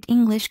adopted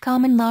English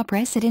common law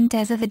precedent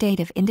as of the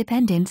date of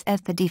independence as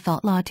the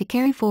default law to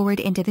carry forward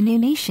into the new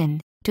nation,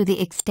 to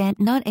the extent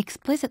not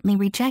explicitly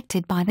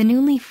rejected by the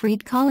newly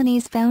freed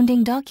colonies'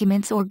 founding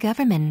documents or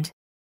government.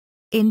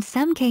 In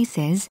some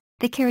cases,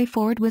 the carry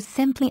forward was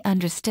simply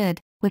understood,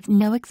 with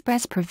no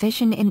express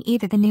provision in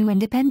either the new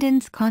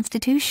independence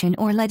constitution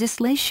or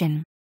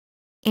legislation.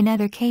 In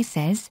other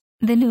cases,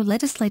 the new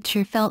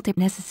legislature felt it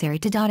necessary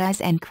to dot i's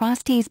and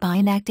cross t's by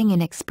enacting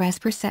an express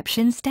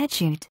reception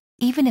statute,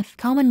 even if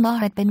common law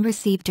had been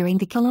received during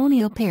the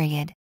colonial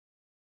period.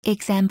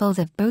 Examples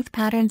of both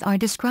patterns are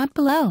described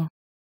below.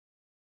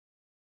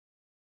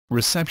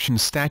 Reception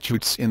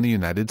statutes in the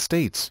United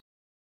States.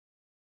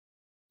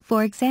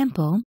 For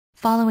example,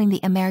 following the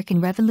American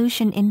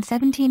Revolution in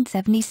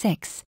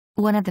 1776,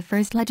 one of the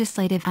first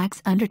legislative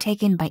acts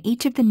undertaken by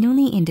each of the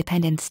newly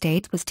independent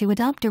states was to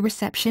adopt a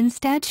reception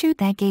statute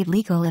that gave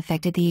legal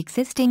effect to the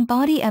existing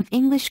body of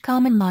English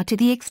common law to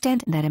the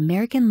extent that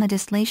American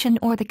legislation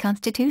or the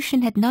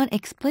Constitution had not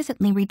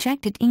explicitly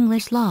rejected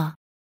English law.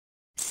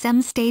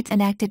 Some states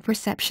enacted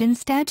reception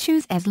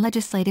statutes as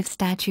legislative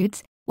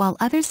statutes, while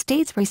other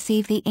states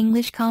received the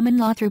English common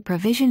law through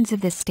provisions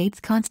of the state's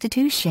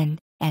constitution,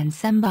 and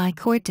some by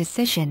court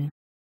decision.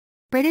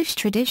 British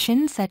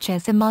traditions such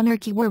as the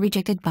monarchy were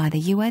rejected by the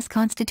U.S.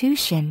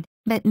 Constitution,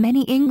 but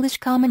many English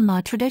common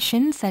law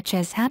traditions such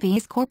as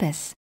habeas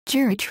corpus,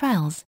 jury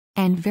trials,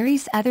 and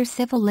various other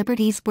civil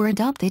liberties were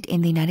adopted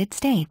in the United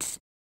States.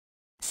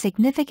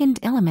 Significant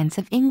elements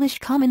of English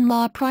common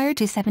law prior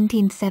to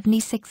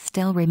 1776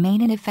 still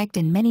remain in effect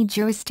in many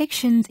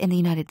jurisdictions in the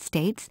United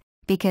States,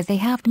 because they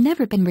have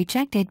never been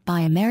rejected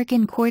by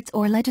American courts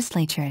or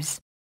legislatures.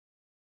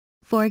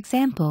 For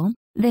example,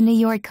 the New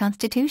York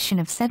Constitution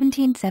of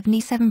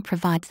 1777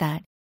 provides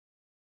that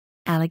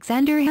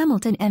Alexander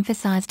Hamilton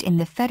emphasized in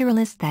the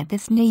Federalist that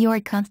this New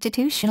York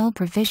constitutional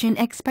provision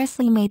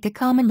expressly made the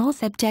common law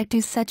subject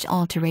to such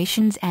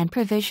alterations and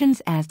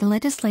provisions as the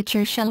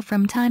legislature shall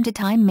from time to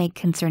time make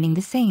concerning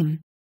the same.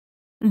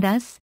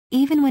 Thus,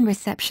 even when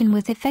reception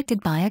was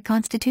effected by a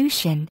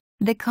constitution,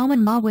 the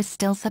common law was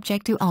still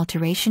subject to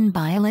alteration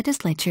by a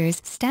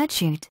legislature's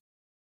statute.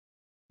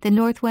 The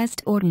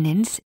Northwest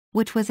Ordinance,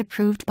 which was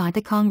approved by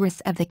the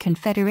Congress of the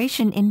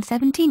Confederation in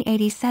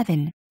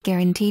 1787,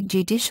 guaranteed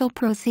judicial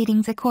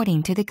proceedings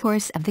according to the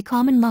course of the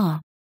common law.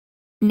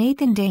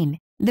 Nathan Dane,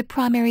 the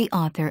primary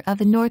author of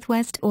the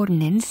Northwest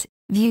Ordinance,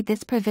 viewed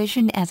this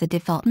provision as a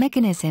default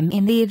mechanism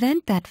in the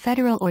event that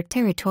federal or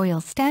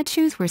territorial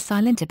statutes were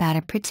silent about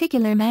a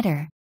particular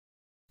matter.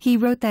 He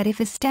wrote that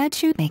if a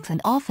statute makes an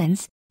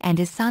offense,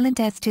 and is silent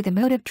as to the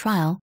mode of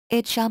trial,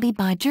 it shall be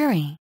by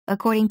jury,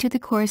 according to the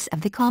course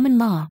of the common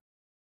law.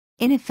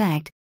 In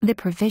effect, the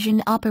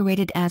provision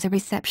operated as a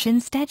reception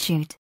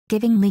statute,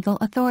 giving legal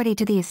authority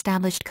to the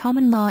established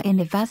common law in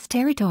the vast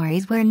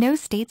territories where no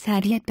states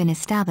had yet been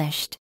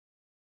established.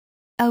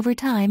 Over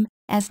time,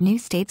 as new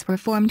states were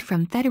formed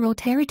from federal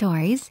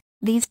territories,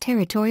 these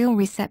territorial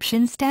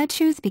reception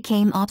statutes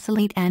became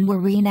obsolete and were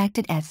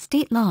reenacted as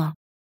state law.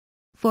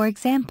 For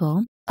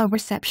example, a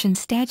reception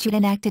statute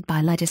enacted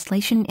by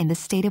legislation in the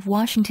state of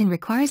Washington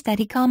requires that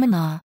a common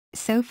law,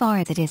 so far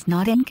as it is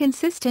not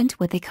inconsistent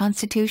with the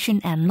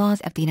Constitution and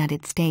laws of the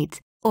United States,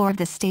 or of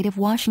the state of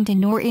Washington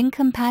nor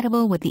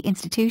incompatible with the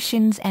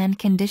institutions and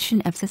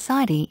condition of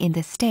society in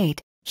the state,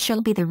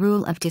 shall be the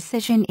rule of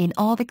decision in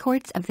all the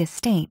courts of the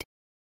state.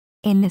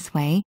 In this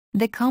way,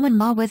 the common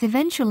law was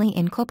eventually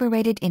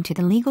incorporated into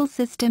the legal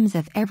systems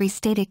of every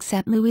state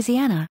except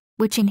Louisiana,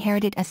 which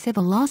inherited a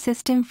civil law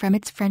system from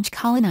its French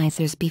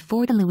colonizers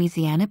before the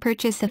Louisiana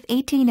Purchase of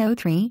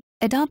 1803,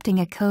 adopting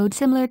a code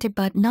similar to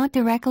but not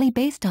directly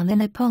based on the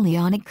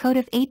Napoleonic Code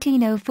of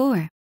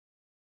 1804.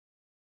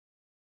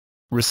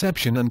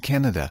 Reception in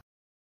Canada.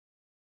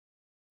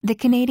 The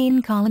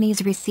Canadian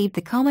colonies received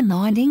the common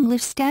law and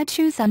English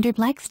statutes under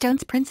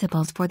Blackstone's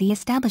principles for the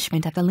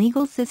establishment of the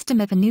legal system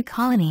of a new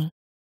colony.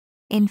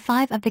 In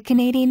 5 of the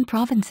Canadian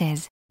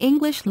provinces,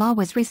 English law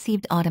was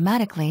received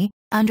automatically,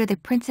 under the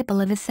principle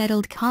of a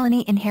settled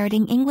colony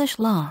inheriting English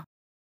law.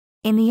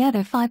 In the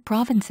other 5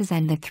 provinces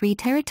and the 3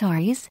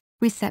 territories,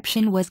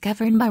 reception was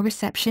governed by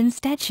reception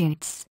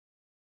statutes.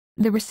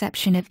 The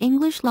reception of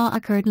English law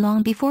occurred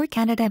long before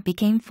Canada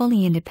became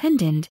fully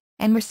independent,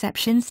 and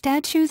reception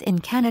statutes in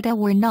Canada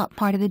were not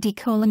part of the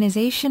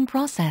decolonization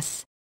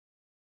process.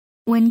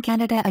 When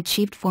Canada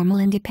achieved formal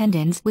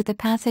independence with the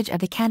passage of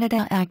the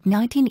Canada Act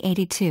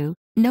 1982,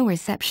 no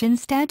reception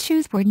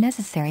statutes were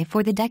necessary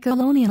for the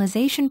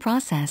decolonialization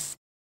process.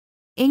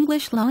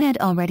 English law had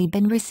already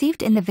been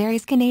received in the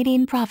various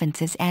Canadian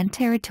provinces and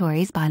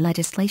territories by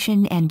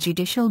legislation and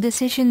judicial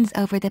decisions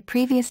over the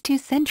previous 2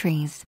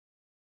 centuries.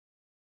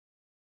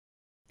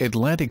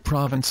 Atlantic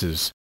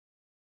provinces.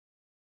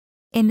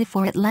 In the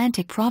 4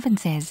 Atlantic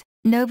provinces,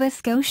 Nova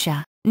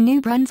Scotia, New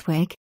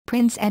Brunswick,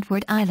 Prince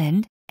Edward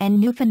Island, and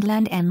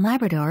Newfoundland and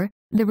Labrador,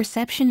 the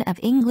reception of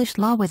English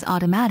law was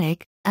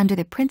automatic, under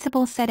the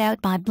principle set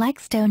out by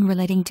Blackstone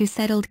relating to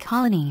settled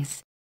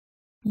colonies.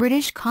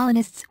 British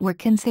colonists were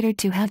considered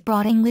to have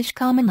brought English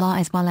common law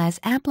as well as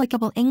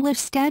applicable English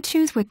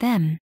statutes with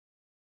them.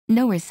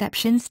 No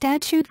reception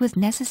statute was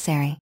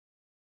necessary.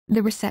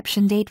 The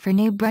reception date for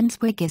New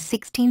Brunswick is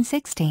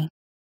 1660.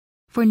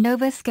 For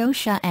Nova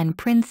Scotia and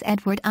Prince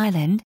Edward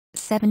Island,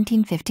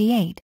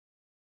 1758.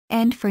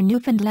 And for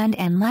Newfoundland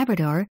and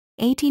Labrador,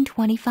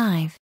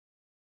 1825.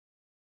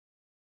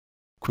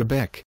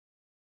 Quebec.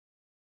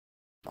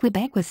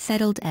 Quebec was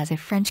settled as a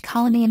French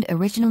colony and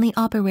originally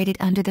operated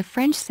under the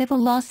French civil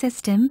law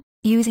system,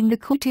 using the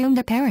Coutume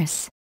de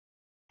Paris.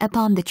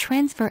 Upon the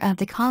transfer of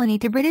the colony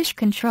to British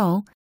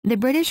control, the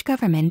British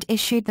government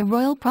issued the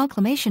Royal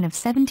Proclamation of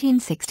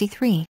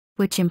 1763,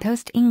 which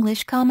imposed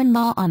English common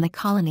law on the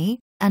colony,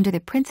 under the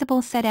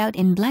principle set out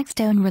in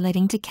Blackstone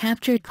relating to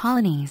captured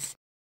colonies.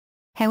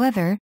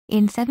 However,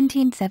 in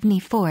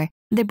 1774,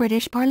 the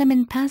British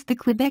Parliament passed the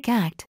Quebec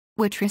Act,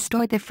 which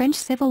restored the French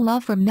civil law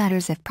for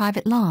matters of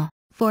private law,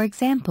 for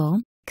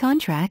example,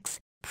 contracts,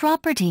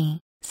 property,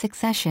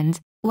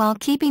 successions, while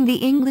keeping the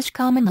English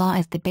common law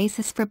as the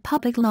basis for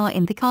public law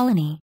in the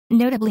colony,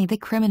 notably the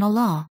criminal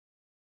law.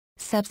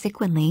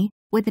 Subsequently,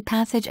 with the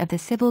passage of the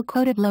Civil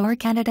Code of Lower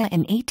Canada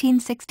in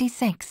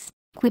 1866,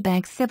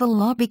 Quebec's civil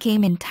law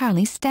became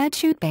entirely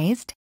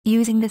statute-based,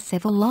 using the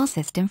civil law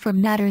system for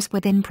matters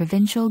within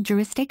provincial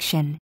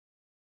jurisdiction.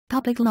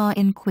 Public law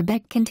in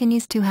Quebec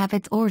continues to have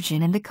its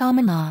origin in the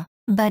common law,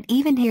 but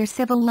even here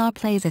civil law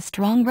plays a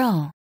strong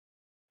role.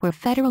 Where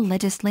federal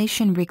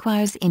legislation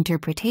requires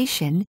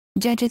interpretation,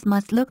 judges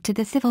must look to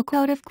the Civil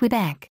Code of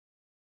Quebec.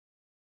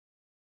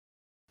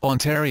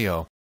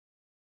 Ontario.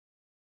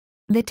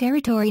 The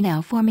territory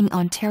now forming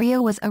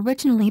Ontario was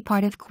originally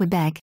part of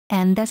Quebec,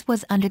 and thus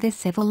was under the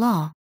civil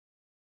law.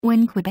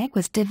 When Quebec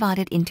was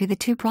divided into the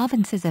two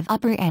provinces of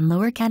Upper and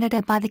Lower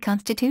Canada by the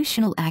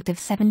Constitutional Act of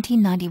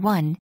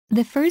 1791,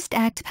 the first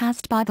act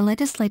passed by the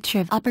legislature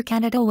of Upper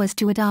Canada was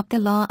to adopt the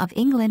law of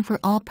England for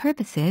all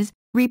purposes,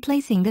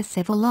 replacing the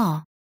civil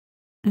law.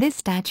 This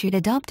statute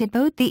adopted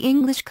both the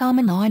English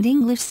common law and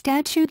English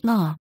statute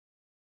law.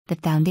 The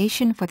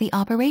foundation for the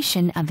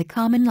operation of the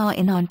common law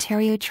in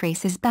Ontario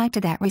traces back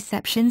to that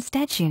reception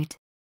statute.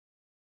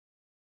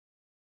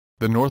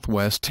 The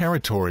Northwest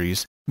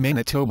Territories,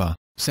 Manitoba,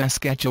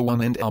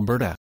 Saskatchewan and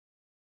Alberta.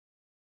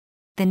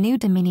 The new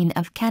Dominion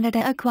of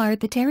Canada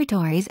acquired the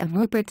territories of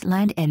Rupert's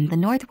Land and the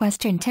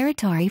Northwestern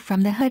Territory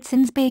from the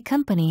Hudson's Bay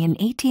Company in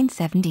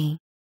 1870.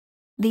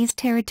 These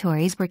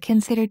territories were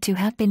considered to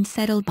have been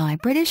settled by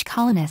British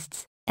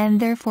colonists, and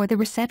therefore the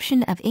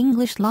reception of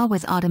English law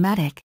was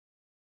automatic.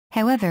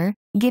 However,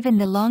 given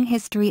the long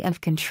history of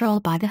control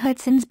by the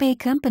Hudson's Bay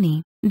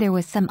Company, there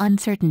was some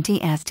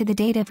uncertainty as to the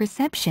date of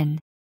reception.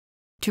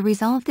 To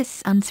resolve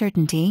this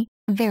uncertainty,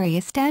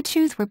 various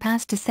statutes were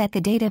passed to set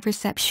the date of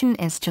reception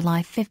as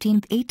July 15,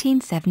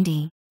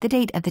 1870, the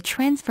date of the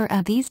transfer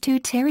of these two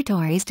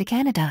territories to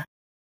Canada.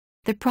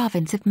 The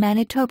province of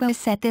Manitoba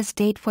set this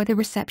date for the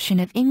reception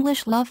of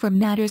English law for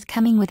matters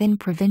coming within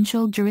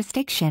provincial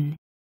jurisdiction.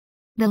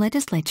 The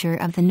legislature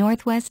of the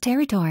Northwest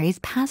Territories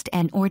passed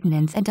an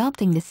ordinance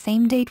adopting the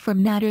same date for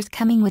matters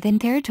coming within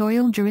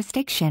territorial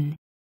jurisdiction.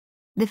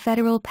 The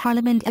federal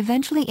parliament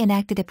eventually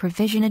enacted a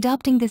provision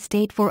adopting this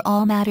date for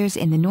all matters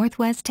in the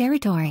Northwest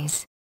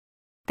Territories.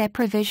 That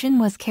provision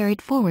was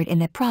carried forward in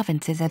the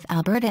provinces of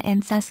Alberta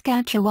and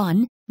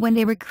Saskatchewan, when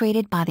they were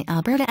created by the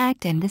Alberta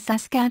Act and the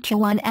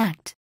Saskatchewan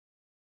Act.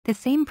 The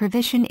same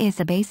provision is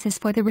the basis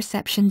for the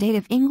reception date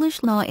of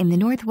English law in the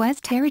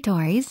Northwest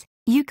Territories,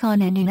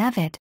 Yukon and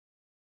Nunavut.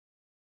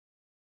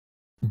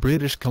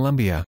 British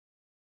Columbia.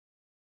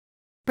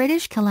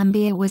 British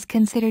Columbia was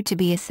considered to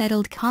be a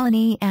settled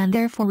colony and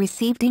therefore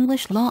received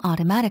English law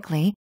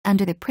automatically,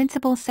 under the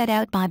principle set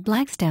out by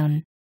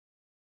Blackstone.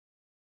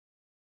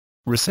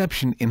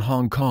 Reception in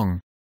Hong Kong.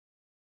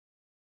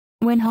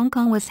 When Hong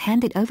Kong was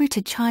handed over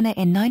to China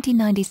in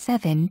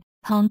 1997,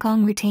 Hong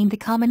Kong retained the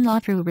common law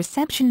through a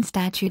reception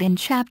statute in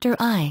Chapter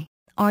I,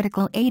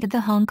 Article 8 of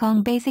the Hong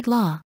Kong Basic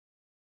Law.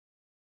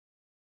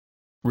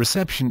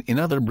 Reception in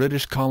other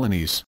British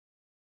colonies.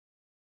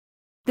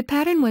 The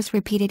pattern was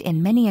repeated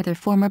in many other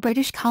former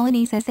British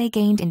colonies as they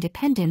gained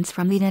independence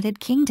from the United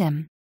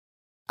Kingdom.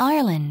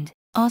 Ireland,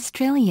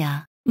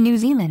 Australia, New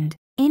Zealand,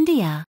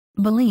 India,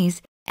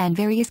 Belize, and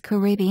various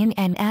Caribbean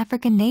and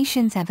African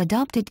nations have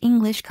adopted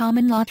English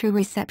common law through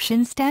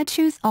reception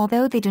statutes,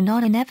 although they do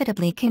not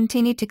inevitably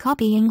continue to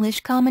copy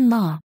English common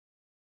law.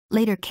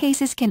 Later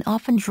cases can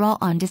often draw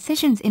on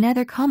decisions in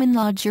other common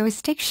law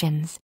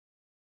jurisdictions.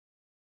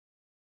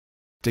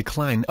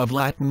 Decline of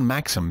Latin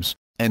maxims,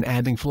 and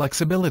adding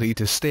flexibility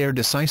to stare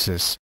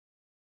decisis.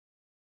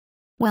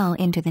 Well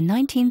into the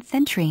 19th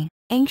century,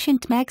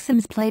 ancient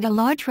maxims played a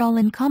large role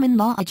in common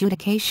law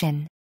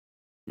adjudication.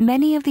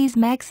 Many of these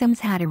maxims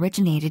had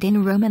originated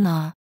in Roman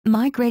law,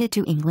 migrated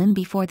to England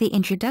before the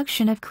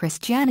introduction of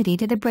Christianity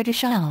to the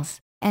British Isles,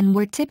 and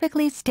were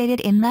typically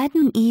stated in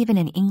Latin even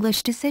in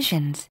English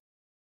decisions.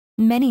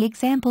 Many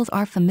examples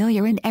are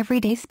familiar in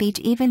everyday speech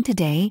even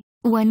today.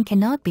 One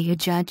cannot be a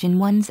judge in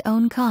one's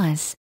own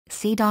cause,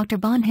 see Dr.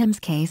 Bonham's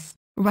case,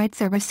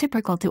 rights are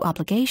reciprocal to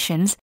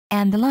obligations,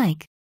 and the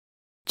like.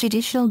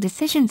 Judicial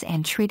decisions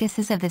and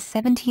treatises of the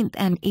 17th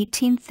and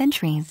 18th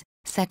centuries,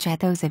 such as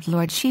those of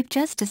Lord Chief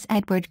Justice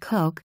Edward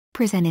Coke,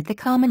 presented the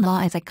common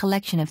law as a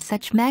collection of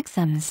such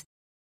maxims.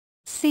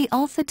 See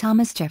also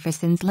Thomas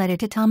Jefferson's letter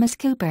to Thomas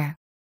Cooper.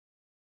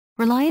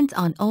 Reliance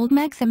on old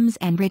maxims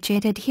and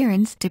rigid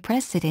adherence to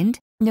precedent,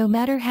 no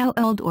matter how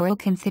old or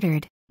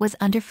ill-considered, was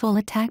under full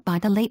attack by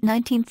the late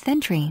 19th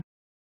century.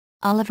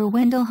 Oliver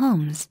Wendell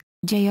Holmes,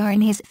 Jr.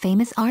 in his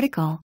famous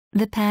article,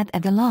 The Path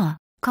of the Law,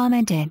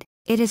 commented,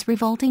 "It is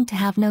revolting to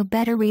have no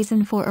better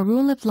reason for a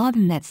rule of law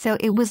than that so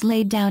it was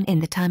laid down in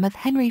the time of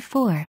Henry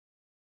IV.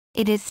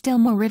 It is still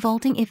more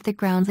revolting if the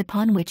grounds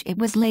upon which it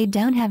was laid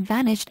down have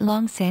vanished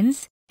long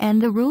since,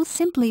 and the rules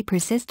simply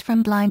persist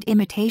from blind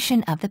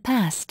imitation of the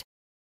past."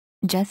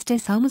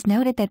 Justice Holmes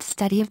noted that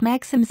study of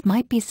maxims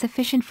might be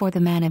sufficient for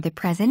the man of the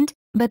present,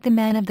 but the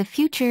man of the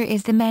future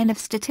is the man of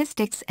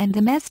statistics and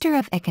the master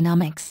of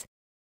economics.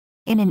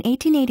 In an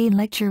 1880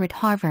 lecture at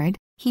Harvard,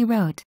 he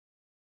wrote,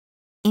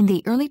 "In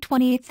the early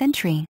 20th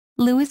century,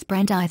 Louis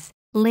Brandeis,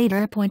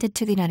 later appointed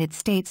to the United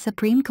States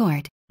Supreme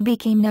Court,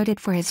 became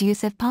noted for his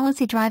use of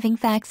policy-driving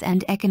facts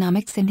and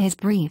economics in his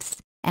briefs,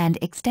 and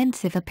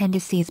extensive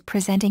appendices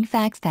presenting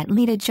facts that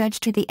lead a judge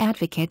to the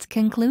advocate's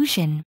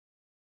conclusion.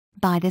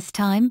 By this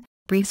time,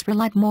 briefs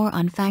relied more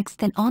on facts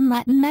than on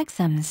Latin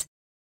maxims.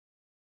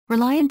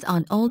 Reliance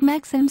on old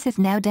maxims is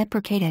now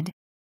deprecated.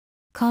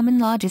 Common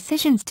law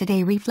decisions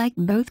today reflect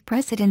both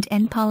precedent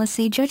and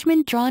policy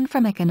judgment drawn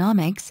from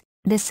economics,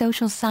 the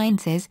social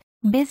sciences,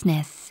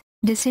 business,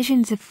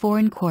 decisions of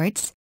foreign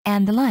courts,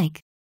 and the like.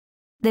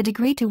 The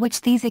degree to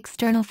which these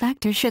external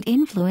factors should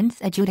influence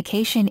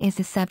adjudication is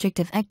a subject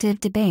of active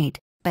debate,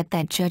 but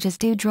that judges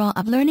do draw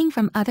up learning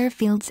from other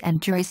fields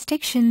and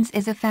jurisdictions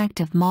is a fact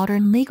of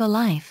modern legal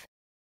life.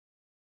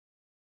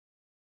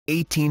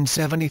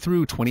 1870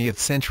 through 20th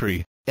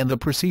century, and the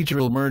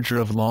procedural merger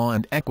of law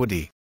and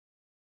equity.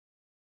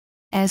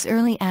 As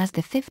early as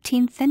the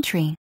 15th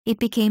century, it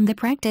became the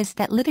practice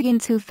that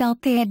litigants who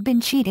felt they had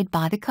been cheated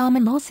by the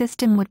common law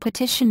system would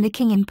petition the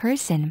king in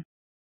person.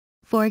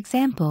 For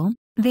example,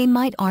 they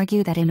might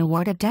argue that an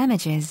award of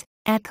damages,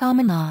 at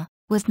common law,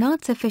 was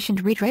not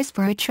sufficient redress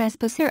for a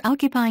trespasser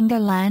occupying their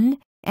land,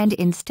 and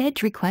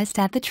instead request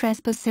that the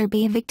trespasser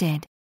be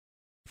evicted.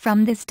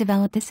 From this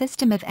developed the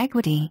system of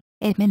equity,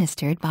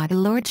 administered by the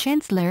Lord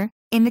Chancellor,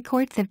 in the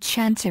courts of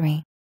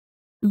chancery.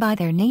 By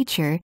their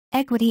nature,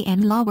 equity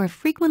and law were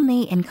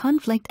frequently in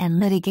conflict, and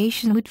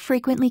litigation would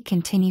frequently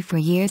continue for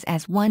years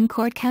as one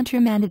court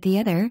countermanded the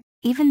other,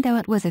 even though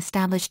it was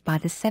established by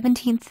the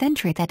 17th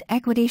century that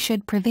equity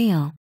should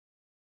prevail.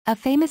 A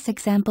famous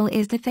example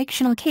is the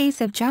fictional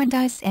case of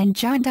Jarndyce and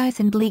Jarndyce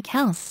in Bleak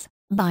House,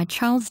 by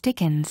Charles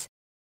Dickens.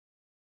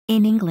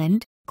 In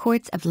England,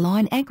 courts of law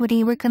and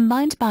equity were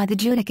combined by the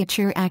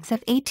Judicature Acts of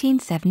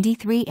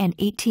 1873 and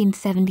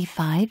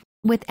 1875,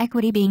 with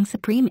equity being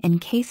supreme in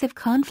case of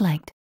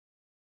conflict.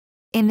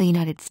 In the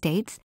United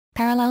States,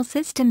 parallel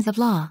systems of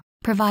law,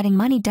 providing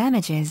money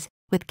damages,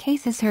 with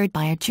cases heard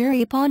by a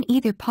jury upon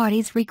either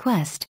party's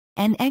request,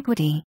 and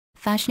equity,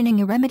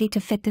 fashioning a remedy to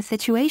fit the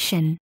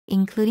situation,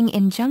 including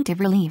injunctive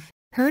relief,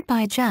 heard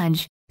by a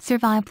judge,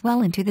 survived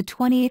well into the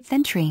 20th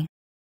century.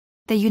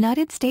 The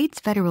United States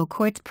federal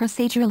courts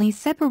procedurally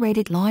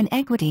separated law and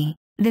equity.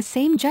 The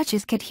same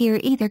judges could hear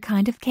either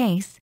kind of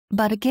case,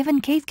 but a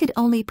given case could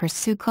only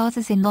pursue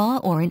causes in law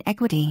or in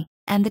equity,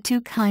 and the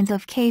two kinds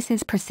of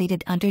cases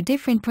proceeded under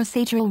different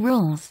procedural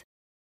rules.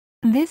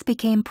 This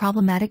became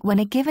problematic when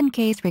a given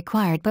case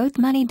required both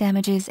money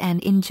damages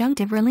and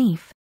injunctive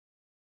relief.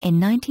 In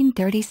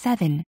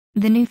 1937,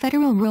 the new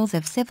Federal Rules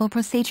of Civil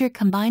Procedure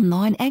combine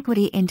law and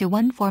equity into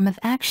one form of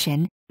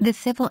action, the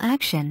civil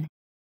action.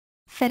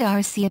 Fed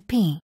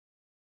RCP.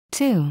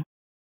 2.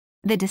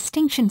 The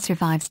distinction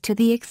survives to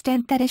the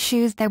extent that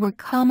issues that were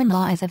common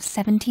law as of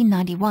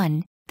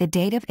 1791, the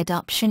date of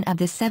adoption of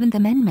the Seventh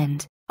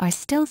Amendment, are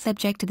still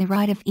subject to the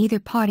right of either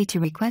party to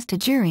request a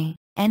jury,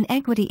 and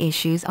equity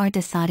issues are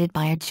decided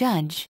by a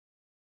judge.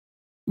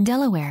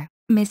 Delaware,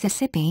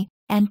 Mississippi,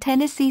 and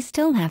Tennessee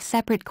still have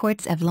separate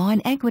courts of law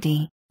and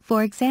equity,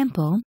 for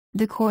example,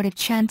 the Court of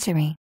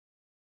Chancery.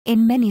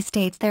 In many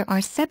states there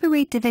are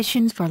separate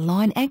divisions for law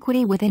and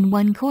equity within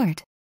one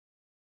court.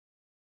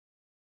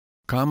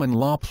 Common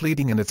law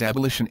pleading and its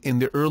abolition in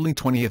the early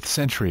 20th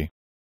century.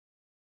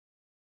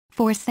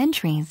 For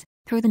centuries,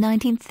 through the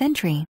 19th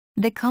century,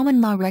 the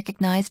common law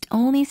recognized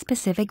only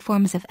specific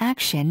forms of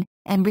action,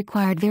 and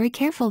required very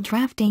careful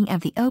drafting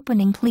of the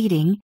opening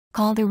pleading,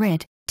 called a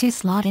writ, to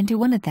slot into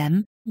one of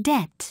them: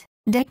 debt,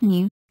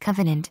 decnu,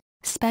 covenant,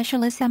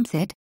 special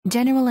assumpsit,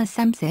 general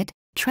assumpsit,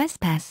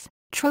 trespass,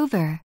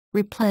 trover,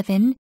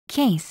 replevin,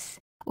 case,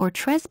 or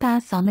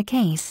trespass on the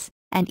case,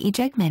 and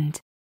ejectment.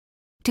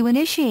 To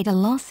initiate a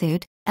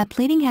lawsuit, a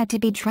pleading had to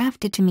be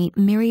drafted to meet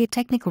myriad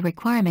technical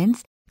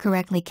requirements,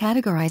 correctly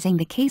categorizing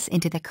the case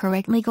into the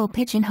correct legal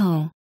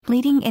pigeonhole.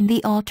 Pleading in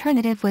the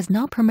alternative was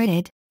not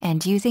permitted,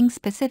 and using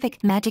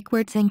specific magic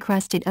words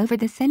encrusted over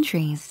the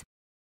centuries.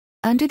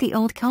 Under the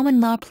old common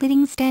law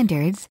pleading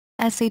standards,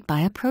 a suit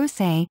by a pro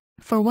se,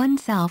 for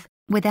oneself,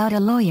 without a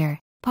lawyer,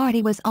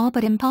 party was all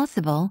but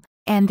impossible,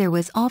 and there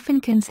was often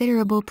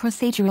considerable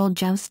procedural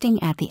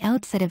jousting at the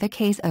outset of a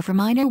case over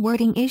minor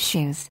wording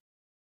issues.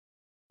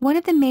 One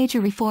of the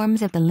major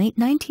reforms of the late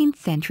 19th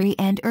century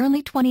and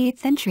early 20th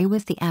century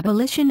was the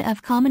abolition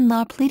of common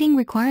law pleading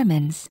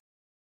requirements.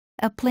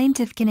 A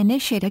plaintiff can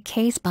initiate a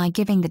case by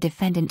giving the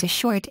defendant a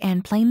short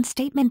and plain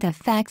statement of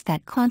facts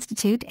that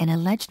constitute an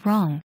alleged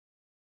wrong.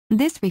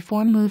 This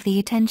reform moved the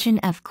attention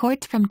of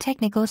courts from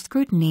technical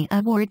scrutiny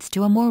of words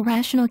to a more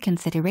rational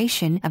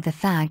consideration of the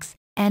facts,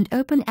 and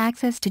open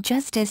access to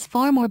justice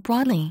far more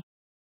broadly.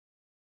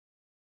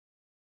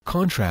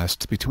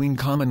 Contrasts between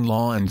common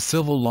law and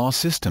civil law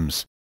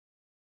systems.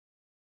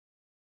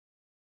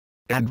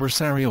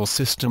 Adversarial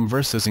system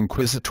versus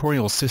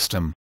inquisitorial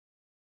system.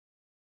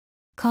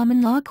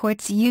 Common law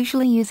courts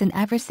usually use an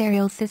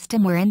adversarial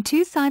system wherein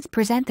two sides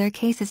present their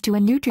cases to a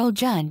neutral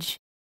judge.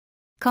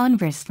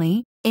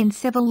 Conversely, in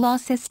civil law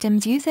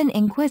systems use an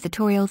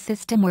inquisitorial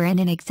system wherein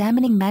an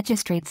examining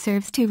magistrate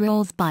serves two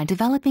roles by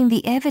developing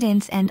the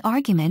evidence and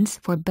arguments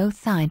for both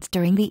sides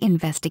during the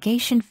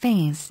investigation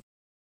phase.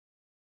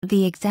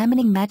 The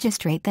examining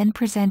magistrate then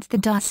presents the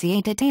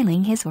dossier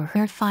detailing his or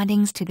her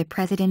findings to the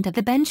president of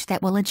the bench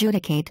that will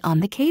adjudicate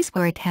on the case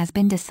where it has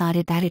been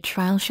decided that a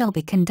trial shall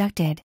be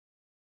conducted.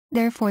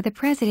 Therefore the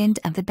president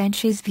of the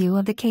bench's view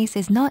of the case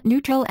is not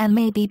neutral and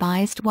may be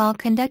biased while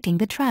conducting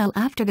the trial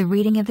after the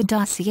reading of the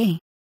dossier.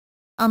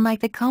 Unlike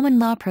the common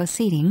law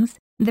proceedings,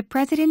 the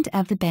president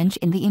of the bench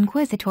in the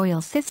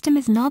inquisitorial system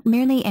is not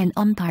merely an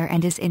umpire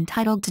and is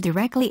entitled to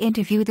directly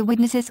interview the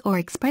witnesses or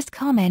express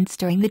comments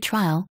during the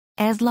trial,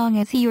 as long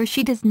as he or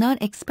she does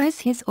not express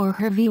his or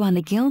her view on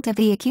the guilt of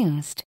the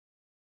accused.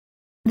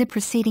 The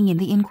proceeding in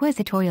the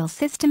inquisitorial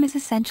system is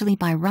essentially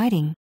by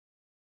writing.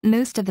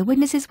 Most of the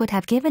witnesses would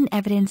have given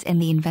evidence in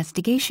the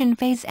investigation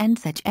phase, and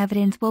such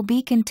evidence will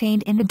be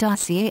contained in the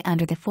dossier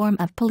under the form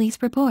of police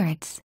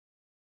reports.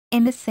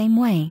 In the same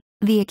way,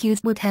 the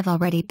accused would have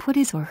already put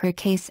his or her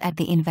case at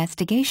the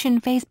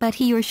investigation phase, but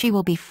he or she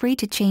will be free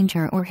to change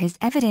her or his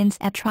evidence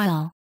at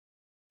trial.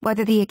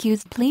 Whether the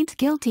accused pleads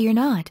guilty or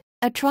not,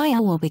 a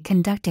trial will be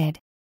conducted.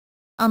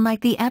 Unlike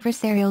the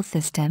adversarial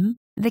system,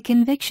 the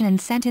conviction and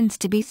sentence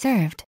to be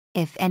served,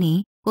 if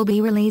any, will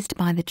be released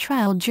by the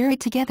trial jury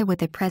together with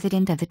the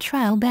president of the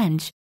trial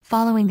bench,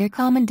 following their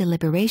common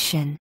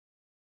deliberation.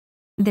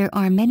 There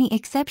are many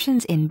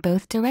exceptions in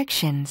both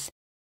directions.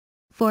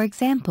 For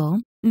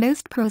example,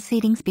 most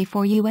proceedings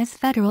before U.S.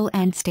 federal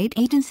and state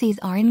agencies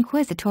are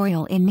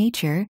inquisitorial in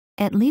nature,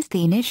 at least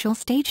the initial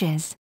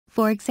stages,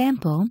 for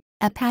example,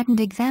 a patent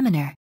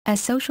examiner, a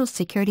Social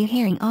Security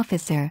hearing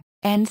officer,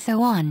 and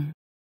so on.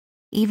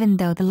 Even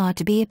though the law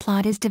to be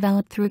applied is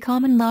developed through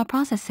common law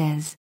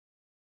processes.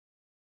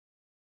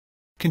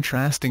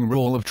 Contrasting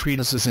role of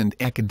treatises and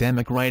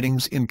academic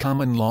writings in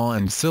common law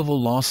and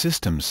civil law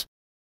systems.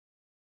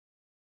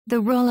 The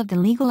role of the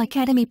legal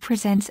academy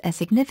presents a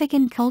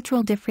significant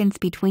cultural difference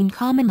between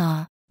common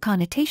law,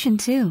 connotation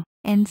to,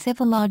 and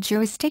civil law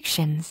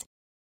jurisdictions.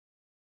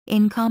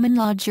 In common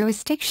law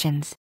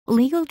jurisdictions,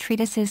 legal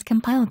treatises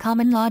compile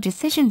common law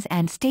decisions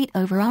and state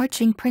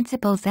overarching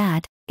principles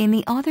that, in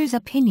the author's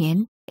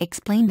opinion,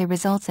 explain the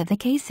results of the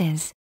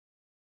cases.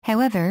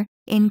 However,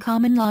 in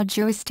common law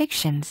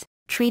jurisdictions,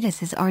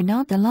 treatises are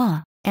not the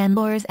law, and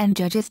lawyers and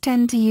judges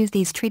tend to use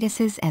these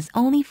treatises as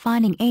only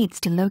finding aids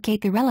to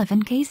locate the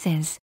relevant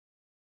cases.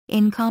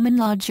 In common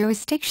law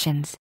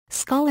jurisdictions,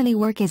 scholarly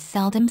work is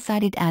seldom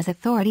cited as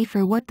authority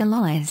for what the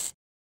law is.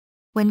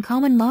 When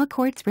common law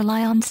courts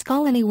rely on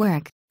scholarly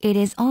work, it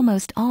is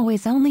almost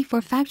always only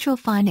for factual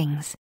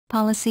findings,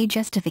 policy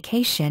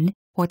justification,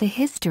 or the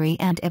history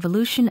and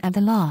evolution of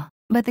the law,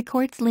 but the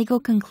court's legal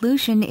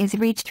conclusion is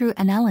reached through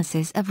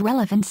analysis of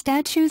relevant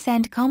statutes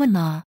and common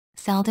law,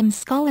 seldom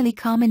scholarly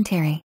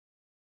commentary.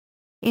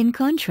 In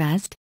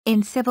contrast,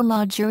 in civil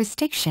law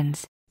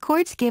jurisdictions,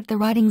 courts give the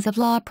writings of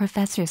law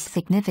professors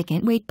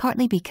significant weight,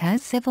 partly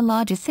because civil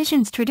law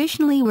decisions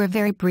traditionally were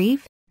very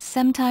brief,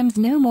 sometimes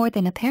no more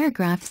than a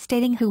paragraph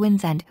stating who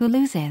wins and who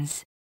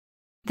loses.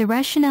 The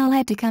rationale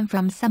had to come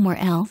from somewhere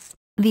else.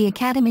 The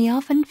academy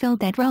often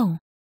filled that role.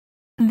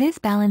 This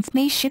balance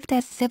may shift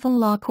as civil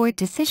law court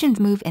decisions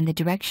move in the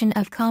direction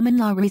of common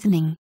law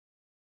reasoning.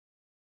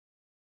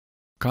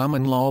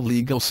 Common law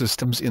legal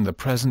systems in the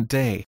present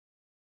day.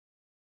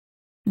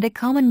 The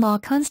common law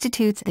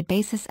constitutes the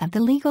basis of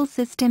the legal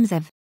systems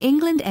of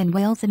England and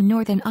Wales and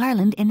Northern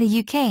Ireland in the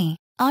UK,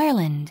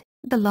 Ireland,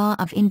 the law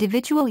of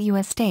individual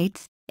U.S.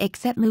 states,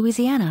 except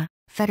Louisiana,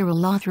 federal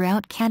law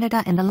throughout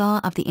Canada, and the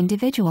law of the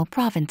individual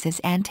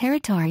provinces and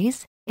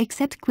territories,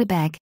 except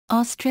Quebec,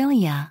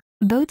 Australia,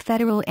 both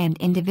federal and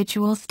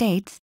individual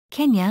states,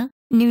 Kenya,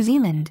 New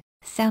Zealand,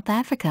 South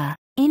Africa,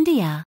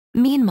 India,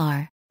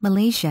 Myanmar,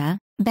 Malaysia,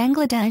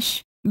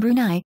 Bangladesh,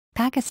 Brunei,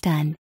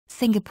 Pakistan,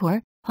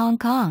 Singapore, Hong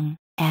Kong,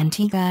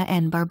 Antigua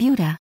and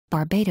Barbuda,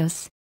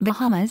 Barbados,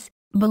 Bahamas,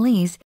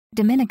 Belize,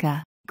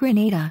 Dominica,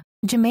 Grenada,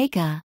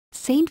 Jamaica,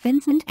 St.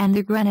 Vincent and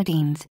the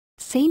Grenadines,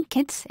 St.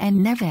 Kitts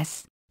and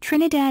Nevis,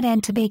 Trinidad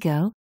and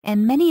Tobago,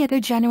 and many other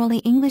generally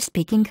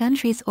English-speaking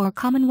countries or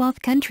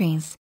Commonwealth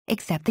countries,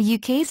 except the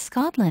UK's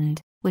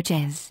Scotland, which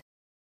is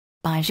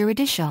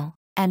bijuridical,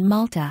 and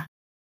Malta.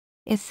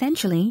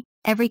 Essentially,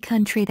 every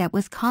country that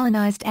was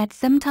colonized at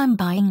some time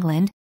by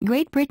England,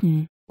 Great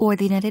Britain, or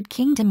the United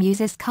Kingdom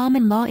uses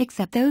common law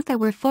except those that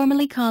were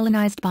formerly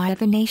colonized by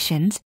other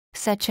nations,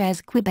 such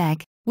as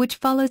Quebec, which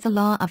follows the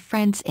law of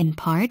France in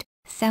part,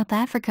 South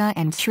Africa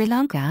and Sri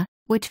Lanka,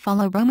 which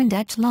follow Roman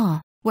Dutch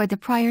law, where the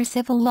prior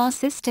civil law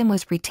system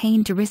was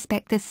retained to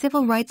respect the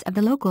civil rights of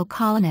the local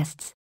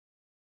colonists.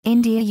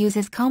 India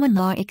uses common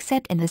law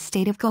except in the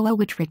state of Goa,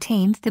 which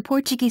retains the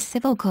Portuguese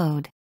civil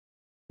code.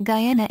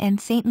 Guyana and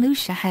St.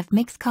 Lucia have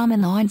mixed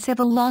common law and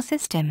civil law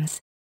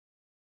systems.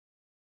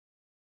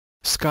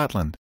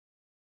 Scotland.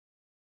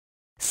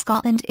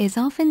 Scotland is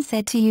often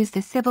said to use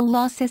the civil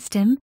law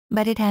system,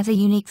 but it has a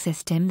unique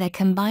system that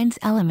combines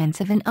elements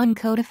of an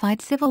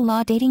uncodified civil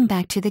law dating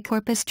back to the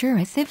Corpus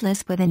Juris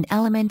Civilis with an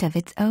element of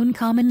its own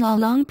common law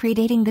long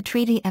predating the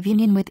Treaty of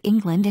Union with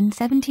England in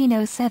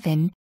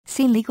 1707.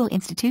 See Legal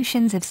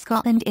Institutions of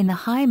Scotland in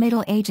the High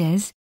Middle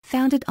Ages,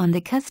 founded on the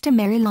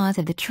customary laws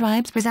of the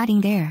tribes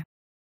residing there.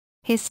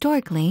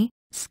 Historically,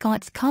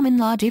 Scots common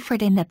law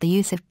differed in that the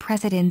use of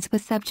precedents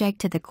was subject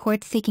to the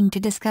court seeking to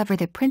discover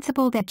the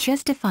principle that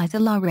justifies a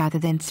law rather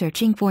than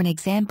searching for an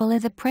example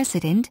as a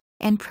precedent,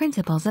 and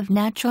principles of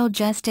natural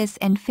justice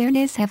and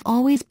fairness have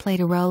always played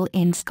a role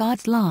in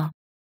Scots law.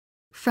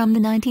 From the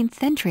 19th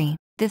century,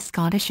 the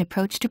Scottish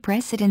approach to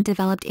precedent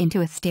developed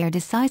into a stare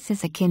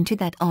decisis akin to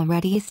that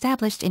already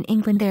established in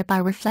England, thereby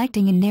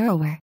reflecting a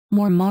narrower,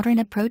 more modern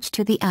approach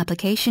to the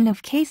application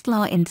of case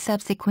law in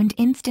subsequent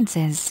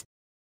instances.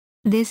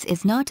 This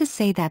is not to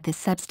say that the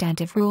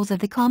substantive rules of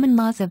the common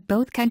laws of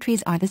both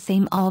countries are the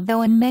same,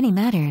 although in many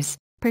matters,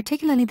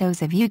 particularly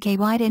those of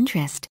UK-wide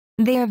interest,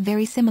 they are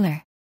very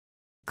similar.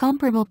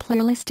 Comparable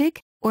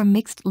pluralistic, or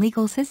mixed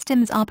legal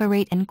systems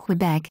operate in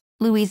Quebec,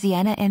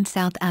 Louisiana and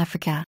South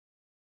Africa.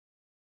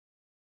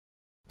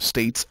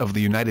 States of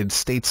the United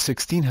States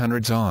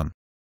 1600s on.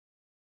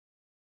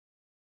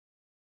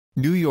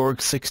 New York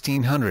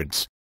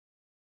 1600s.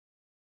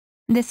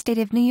 The state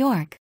of New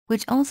York,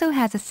 which also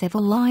has a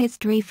civil law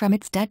history from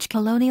its Dutch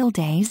colonial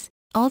days,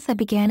 also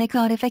began a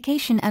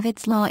codification of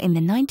its law in the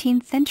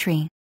 19th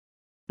century.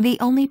 The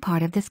only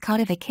part of this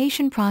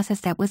codification process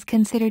that was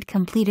considered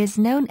complete is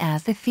known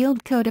as the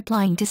Field Code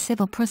applying to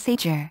civil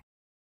procedure.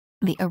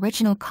 The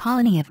original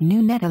colony of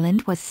New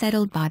Netherland was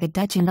settled by the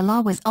Dutch and the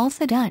law was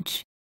also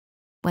Dutch.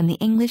 When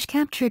the English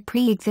captured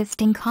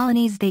pre-existing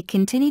colonies, they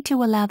continued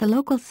to allow the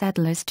local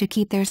settlers to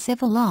keep their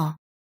civil law.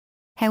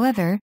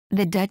 However,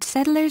 the Dutch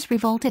settlers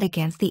revolted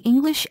against the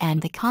English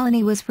and the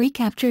colony was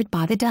recaptured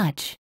by the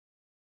Dutch.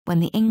 When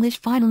the English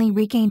finally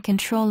regained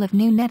control of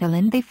New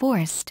Netherland, they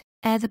forced,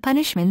 as a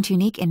punishment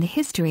unique in the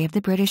history of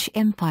the British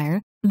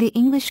Empire, the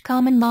English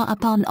common law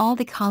upon all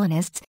the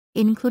colonists,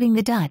 including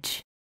the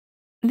Dutch.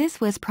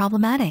 This was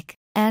problematic,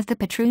 as the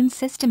patroon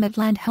system of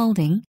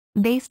landholding,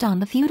 based on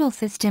the feudal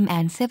system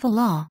and civil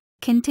law,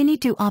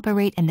 continued to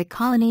operate in the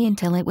colony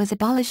until it was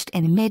abolished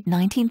in the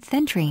mid-19th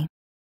century.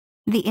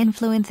 The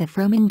influence of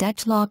Roman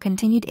Dutch law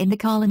continued in the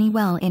colony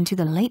well into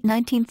the late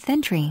 19th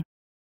century.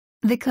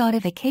 The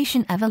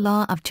codification of a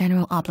law of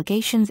general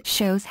obligations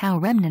shows how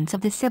remnants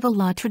of the civil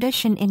law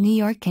tradition in New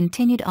York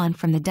continued on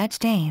from the Dutch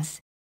days.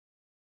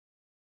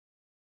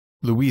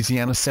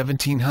 Louisiana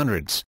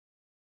 1700s.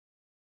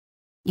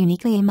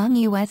 Uniquely among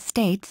U.S.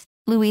 states,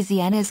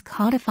 Louisiana's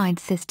codified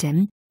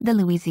system, the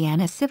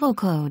Louisiana Civil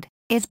Code,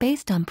 is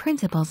based on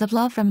principles of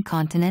law from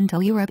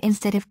continental Europe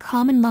instead of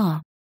common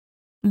law.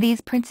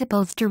 These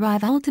principles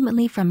derive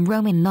ultimately from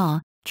Roman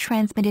law,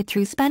 transmitted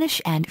through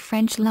Spanish and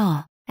French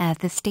law, as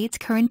the state's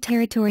current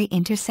territory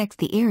intersects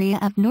the area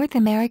of North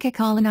America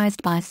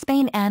colonized by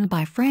Spain and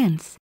by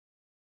France.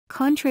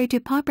 Contrary to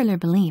popular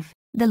belief,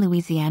 the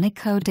Louisiana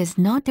Code does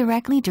not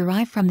directly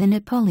derive from the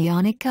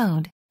Napoleonic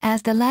Code,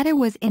 as the latter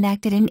was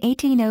enacted in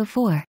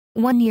 1804,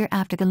 1 year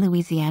after the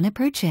Louisiana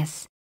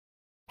Purchase.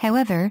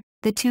 However,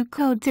 the two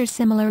codes are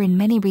similar in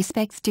many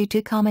respects due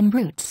to common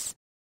roots.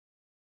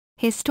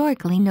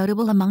 Historically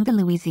notable among the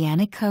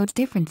Louisiana Code's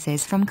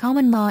differences from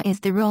common law is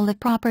the role of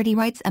property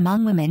rights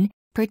among women,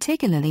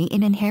 particularly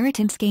in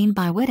inheritance gained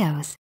by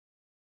widows.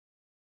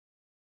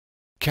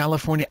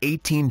 California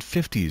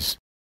 1850s.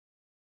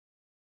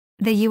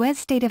 The U.S.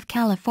 state of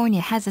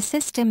California has a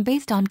system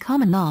based on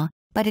common law,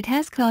 but it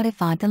has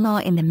codified the law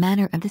in the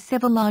manner of the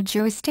civil law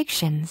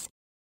jurisdictions.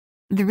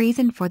 The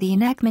reason for the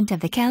enactment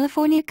of the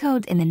California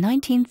Codes in the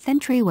 19th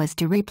century was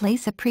to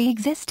replace a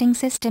pre-existing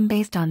system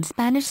based on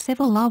Spanish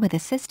civil law with a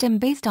system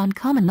based on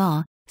common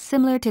law,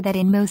 similar to that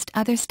in most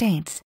other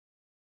states.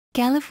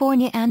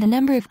 California and a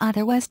number of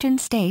other western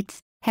states,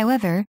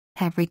 however,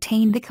 have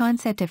retained the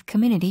concept of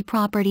community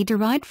property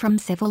derived from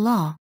civil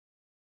law.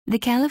 The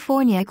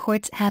California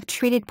courts have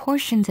treated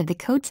portions of the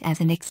codes as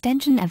an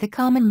extension of the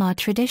common law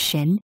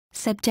tradition,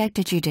 subject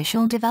to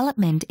judicial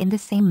development in the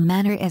same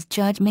manner as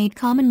judge-made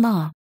common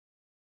law.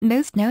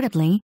 Most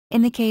notably,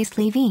 in the case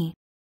Lee v.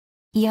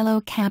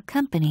 Yellow Cab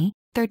Company,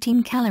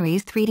 13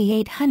 Calories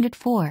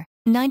 3804,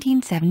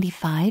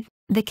 1975,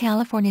 the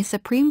California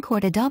Supreme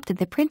Court adopted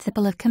the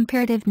principle of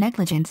comparative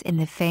negligence in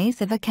the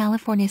face of a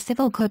California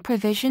Civil Code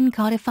provision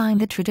codifying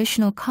the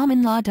traditional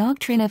common law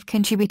doctrine of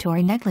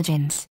contributory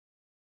negligence.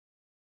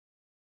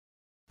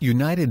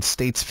 United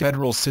States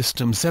Federal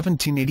System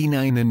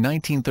 1789 and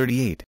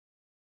 1938.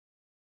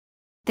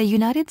 The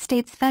United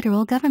States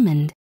federal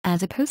government,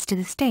 as opposed to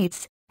the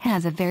states,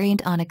 has a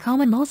variant on a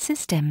common law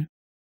system.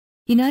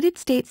 United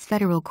States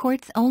federal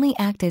courts only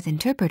act as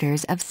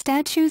interpreters of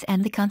statutes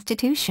and the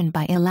Constitution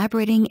by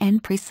elaborating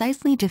and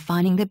precisely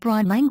defining the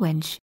broad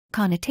language,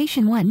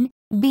 connotation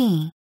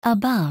 1b,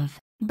 above,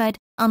 but,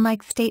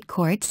 unlike state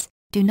courts,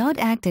 do not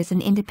act as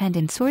an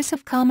independent source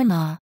of common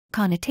law,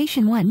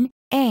 connotation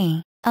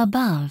 1a,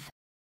 above.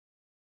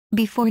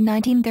 Before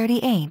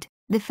 1938,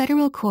 the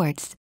federal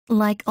courts,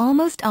 like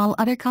almost all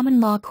other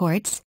common law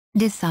courts,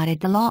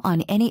 decided the law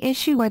on any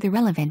issue where the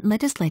relevant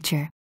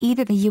legislature,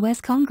 either the U.S.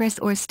 Congress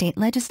or state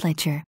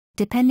legislature,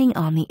 depending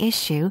on the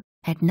issue,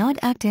 had not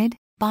acted,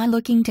 by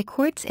looking to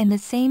courts in the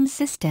same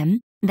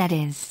system, that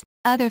is,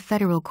 other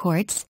federal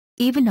courts,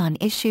 even on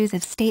issues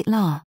of state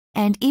law,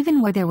 and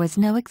even where there was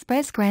no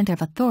express grant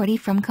of authority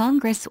from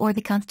Congress or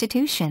the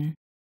Constitution.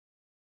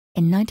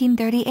 In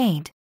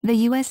 1938, the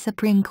U.S.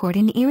 Supreme Court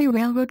in Erie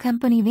Railroad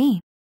Company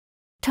v.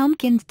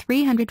 Tompkins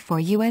 304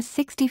 U.S.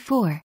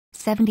 64,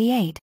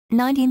 78,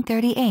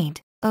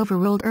 1938,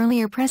 overruled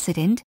earlier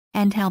precedent,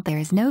 and held there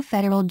is no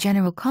federal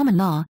general common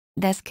law,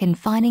 thus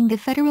confining the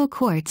federal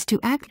courts to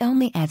act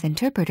only as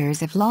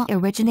interpreters of law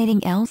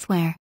originating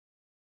elsewhere.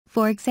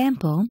 For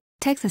example,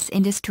 Texas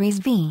Industries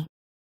v.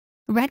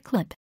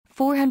 Radcliffe,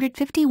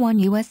 451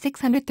 U.S.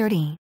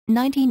 630,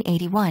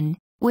 1981,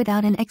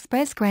 without an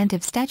express grant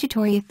of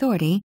statutory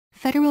authority,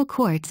 federal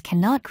courts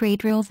cannot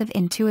create rules of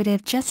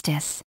intuitive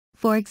justice,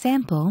 for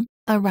example,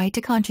 a right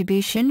to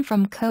contribution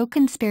from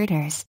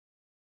co-conspirators.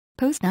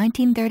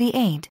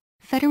 Post-1938,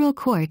 federal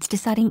courts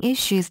deciding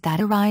issues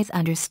that arise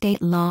under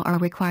state law are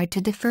required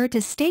to defer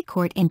to state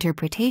court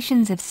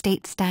interpretations of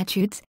state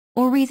statutes,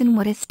 or reason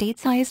what a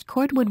state-sized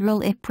court would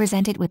rule if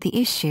presented with the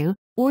issue,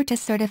 or to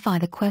certify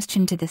the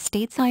question to the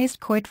state-sized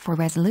court for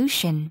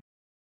resolution.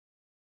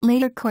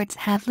 Later courts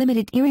have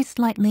limited ERIE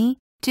slightly,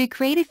 to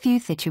create a few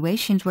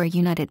situations where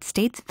United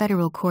States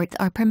federal courts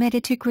are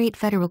permitted to create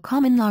federal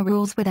common law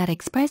rules without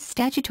express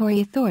statutory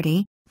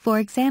authority, for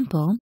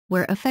example,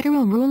 where a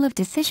federal rule of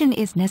decision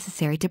is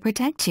necessary to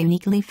protect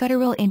uniquely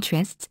federal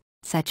interests,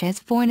 such as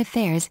foreign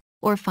affairs,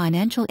 or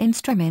financial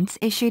instruments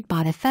issued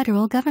by the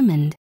federal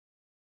government.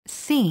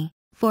 See,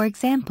 for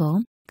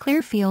example,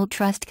 Clearfield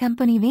Trust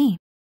Company v.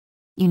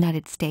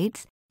 United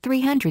States,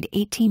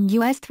 318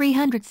 U.S.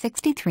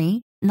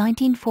 363,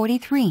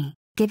 1943,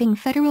 giving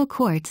federal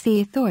courts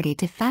the authority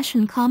to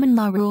fashion common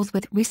law rules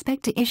with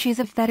respect to issues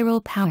of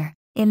federal power,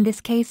 in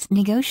this case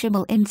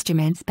negotiable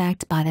instruments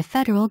backed by the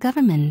federal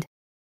government.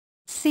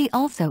 See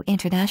also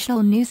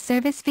International News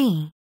Service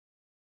v.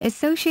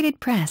 Associated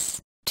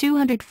Press,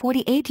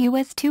 248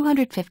 U.S.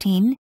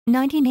 215,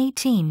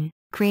 1918,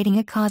 creating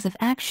a cause of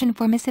action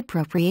for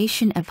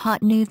misappropriation of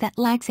hot news that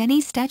lacks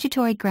any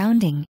statutory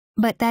grounding,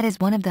 but that is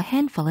one of the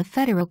handful of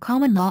federal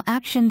common law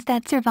actions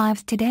that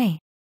survives today.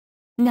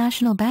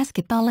 National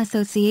Basketball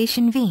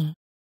Association v.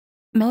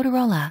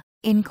 Motorola,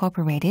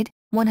 Incorporated,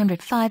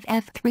 105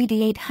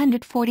 F3D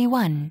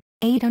 841,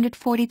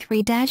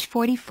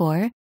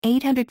 843-44,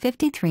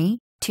 853,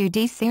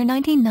 2D SIR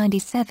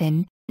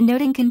 1997,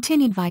 noting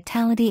continued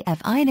vitality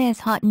of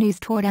INA's hot news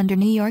toward under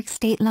New York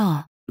state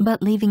law,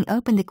 but leaving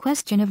open the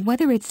question of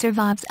whether it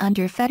survives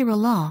under federal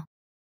law.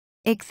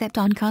 Except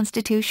on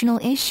constitutional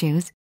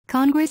issues,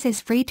 Congress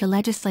is free to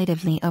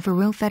legislatively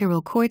overrule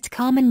federal courts'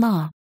 common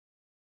law.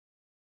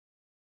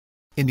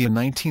 India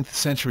 19th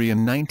century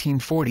and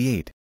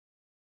 1948.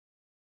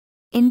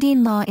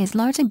 Indian law is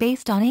largely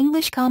based on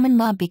English common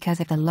law because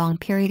of the long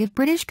period of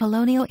British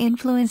colonial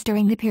influence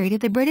during the period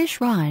of the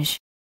British Raj.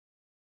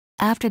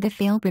 After the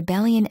failed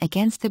rebellion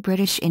against the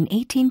British in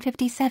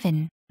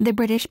 1857, the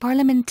British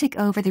Parliament took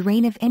over the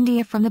reign of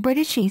India from the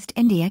British East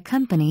India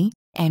Company,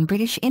 and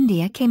British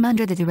India came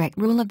under the direct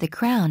rule of the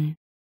Crown.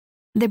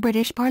 The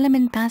British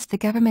Parliament passed the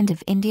Government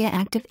of India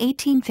Act of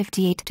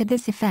 1858 to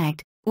this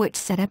effect, which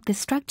set up the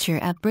structure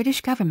of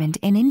British government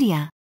in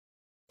India.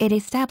 It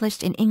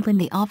established in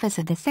England the office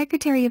of the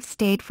Secretary of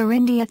State for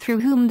India through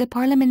whom the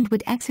Parliament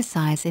would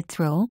exercise its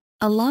role,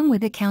 along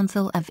with the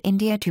Council of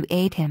India to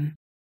aid him.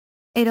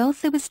 It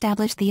also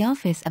established the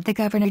office of the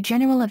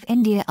Governor-General of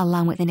India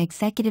along with an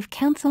Executive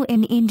Council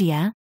in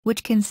India,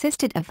 which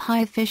consisted of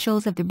high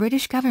officials of the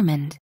British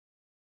government.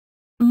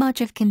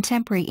 Much of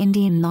contemporary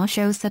Indian law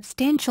shows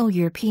substantial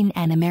European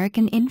and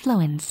American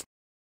influence.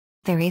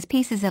 Various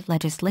pieces of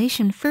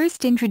legislation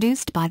first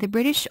introduced by the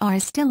British are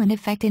still in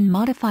effect in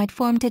modified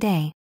form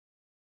today.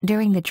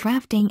 During the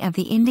drafting of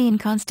the Indian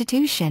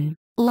Constitution,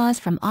 laws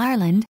from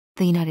Ireland,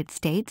 the United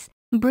States,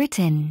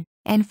 Britain,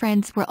 and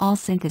France were all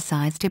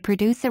synthesized to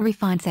produce a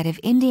refined set of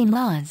Indian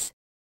laws.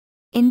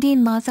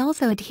 Indian laws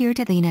also adhere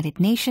to the United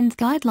Nations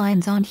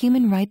guidelines on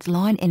human rights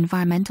law and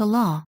environmental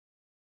law.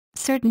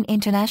 Certain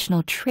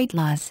international trade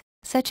laws,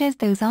 such as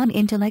those on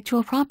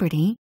intellectual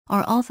property,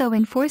 are also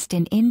enforced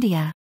in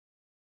India.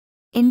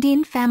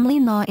 Indian family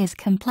law is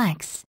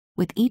complex,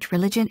 with each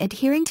religion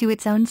adhering to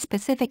its own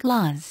specific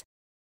laws.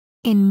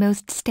 In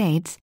most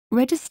states,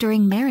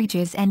 registering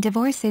marriages and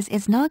divorces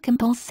is not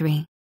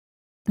compulsory.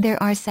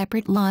 There are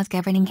separate laws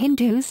governing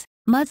Hindus,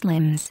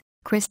 Muslims,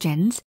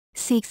 Christians,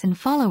 Sikhs and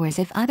followers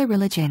of other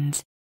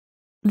religions.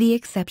 The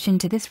exception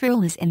to this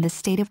rule is in the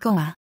state of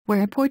Goa,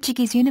 where a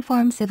Portuguese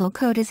uniform civil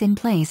code is in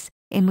place,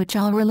 in which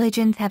all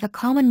religions have a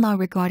common law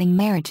regarding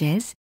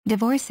marriages,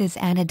 divorces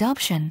and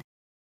adoption.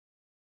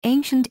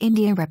 Ancient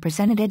India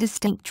represented a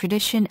distinct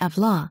tradition of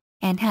law,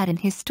 and had an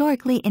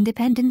historically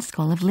independent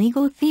school of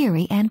legal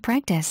theory and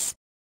practice.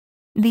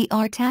 The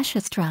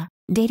Arthashastra,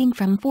 dating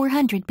from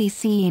 400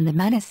 BC and the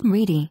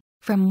Manusmriti,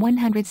 from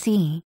 100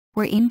 CE,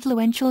 were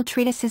influential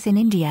treatises in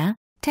India,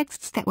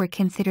 texts that were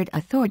considered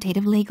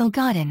authoritative legal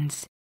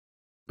guidance.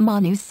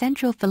 Manu's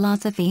central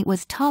philosophy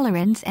was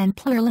tolerance and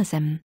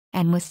pluralism,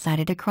 and was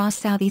cited across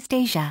Southeast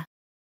Asia.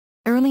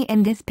 Early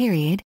in this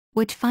period,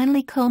 which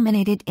finally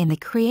culminated in the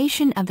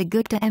creation of the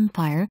Gupta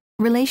Empire,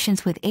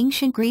 relations with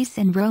ancient Greece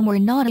and Rome were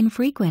not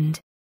infrequent.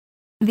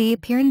 The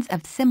appearance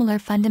of similar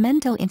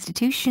fundamental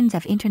institutions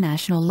of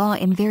international law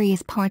in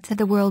various parts of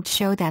the world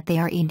show that they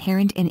are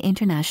inherent in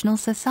international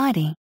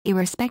society,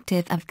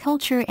 irrespective of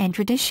culture and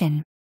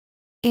tradition.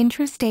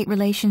 Interstate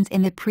relations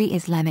in the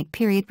pre-Islamic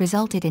period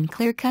resulted in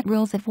clear-cut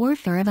rules of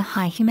warfare of a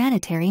high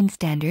humanitarian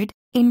standard,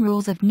 in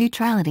rules of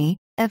neutrality,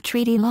 of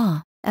treaty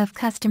law, of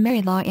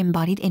customary law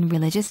embodied in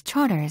religious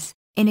charters,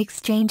 in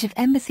exchange of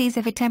embassies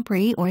of a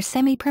temporary or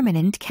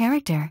semi-permanent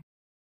character.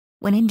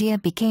 When India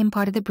became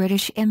part of the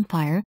British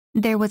Empire,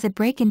 there was a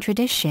break in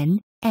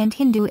tradition, and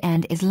Hindu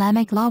and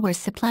Islamic law were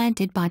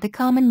supplanted by the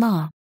common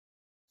law.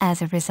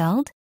 As a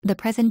result, the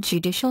present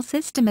judicial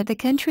system of the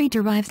country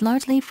derives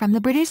largely from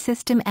the British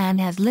system and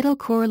has little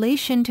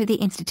correlation to the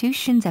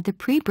institutions of the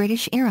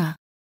pre-British era.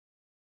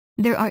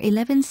 There are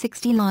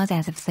 1160 laws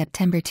as of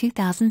September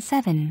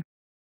 2007.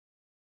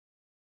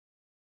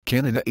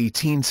 Canada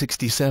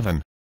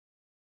 1867.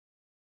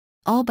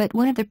 All but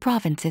one of the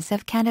provinces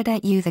of Canada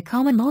use a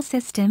common law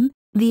system,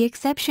 the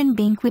exception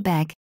being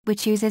Quebec,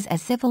 which uses a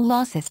civil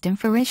law system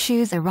for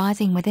issues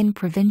arising within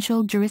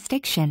provincial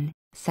jurisdiction,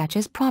 such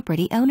as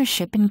property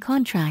ownership and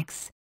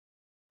contracts.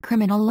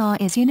 Criminal law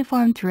is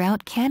uniform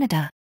throughout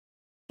Canada.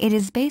 It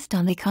is based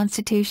on the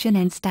Constitution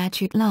and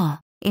statute law,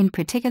 in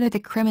particular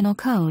the Criminal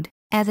Code,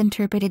 as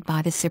interpreted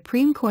by the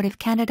Supreme Court of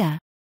Canada.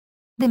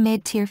 The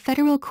mid-tier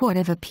Federal Court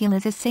of Appeal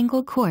is a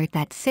single court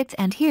that sits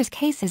and hears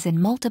cases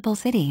in multiple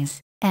cities,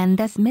 and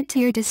thus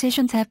mid-tier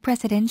decisions have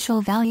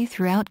precedential value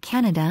throughout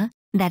Canada.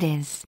 That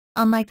is,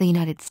 unlike the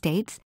United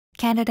States,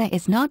 Canada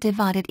is not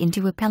divided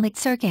into appellate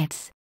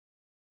circuits.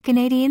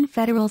 Canadian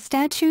federal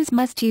statutes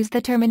must use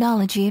the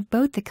terminology of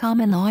both the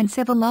common law and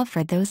civil law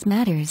for those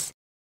matters.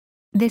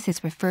 This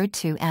is referred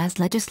to as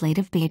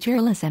legislative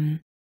bicameralism.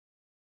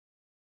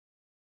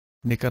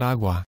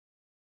 Nicaragua.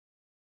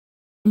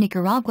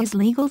 Nicaragua's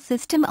legal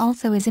system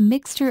also is a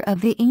mixture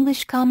of the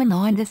English common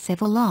law and the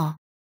civil law.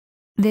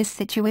 This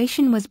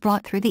situation was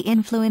brought through the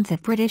influence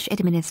of British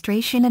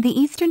administration of the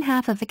eastern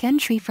half of the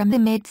country from the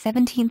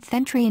mid-17th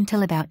century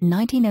until about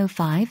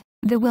 1905,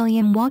 the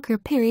William Walker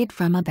period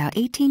from about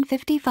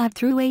 1855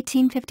 through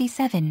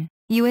 1857,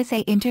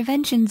 USA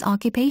interventions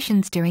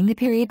occupations during the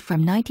period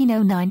from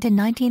 1909 to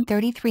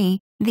 1933,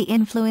 the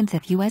influence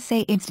of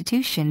USA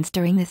institutions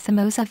during the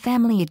Somoza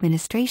family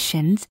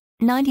administrations,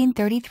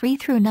 1933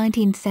 through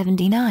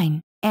 1979,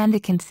 and the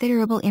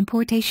considerable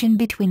importation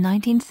between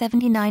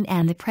 1979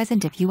 and the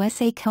present of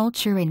USA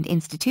culture and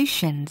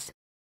institutions.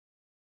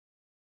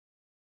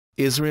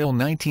 Israel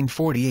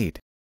 1948.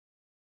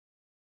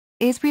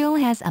 Israel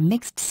has a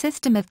mixed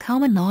system of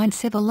common law and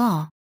civil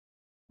law.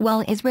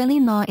 While Israeli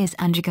law is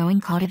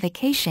undergoing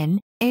codification,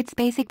 its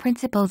basic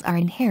principles are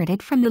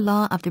inherited from the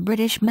law of the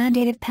British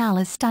Mandate of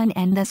Palestine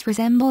and thus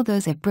resemble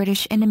those of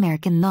British and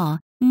American law,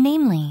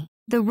 namely,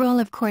 the role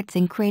of courts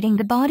in creating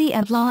the body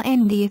of law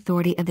and the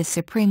authority of the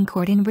Supreme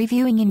Court in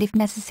reviewing and if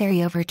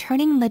necessary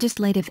overturning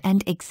legislative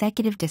and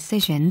executive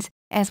decisions,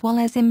 as well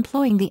as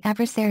employing the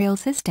adversarial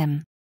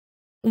system.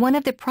 One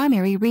of the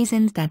primary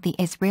reasons that the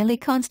Israeli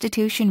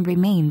constitution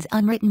remains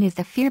unwritten is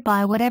the fear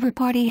by whatever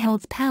party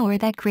holds power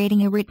that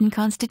creating a written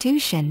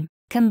constitution,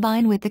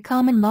 combined with the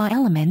common law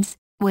elements,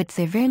 would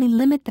severely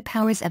limit the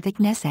powers of the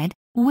Knesset,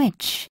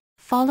 which,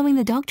 following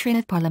the doctrine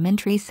of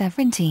parliamentary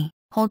sovereignty,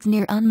 holds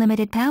near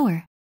unlimited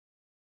power.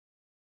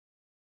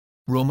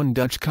 Roman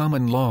Dutch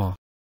common law.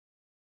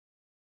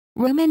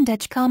 Roman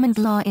Dutch common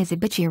law is a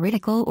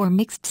bijuridical or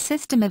mixed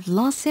system of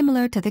law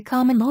similar to the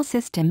common law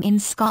system in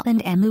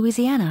Scotland and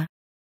Louisiana.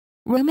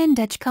 Roman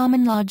Dutch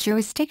common law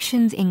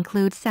jurisdictions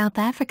include South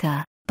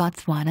Africa,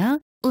 Botswana,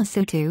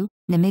 Lesotho,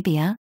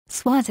 Namibia,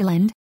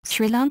 Swaziland,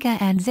 Sri Lanka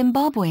and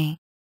Zimbabwe.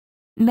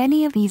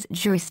 Many of these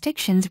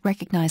jurisdictions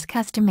recognize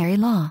customary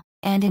law,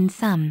 and in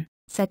some,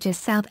 such as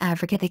South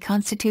Africa, the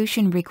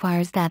constitution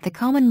requires that the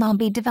common law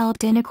be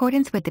developed in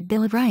accordance with the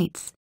Bill of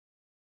Rights.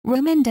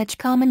 Roman Dutch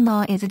common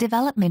law is a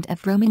development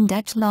of Roman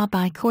Dutch law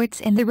by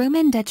courts in the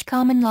Roman Dutch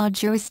common law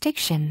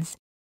jurisdictions.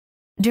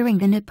 During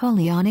the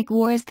Napoleonic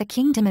Wars, the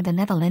Kingdom of the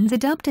Netherlands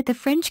adopted the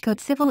French Code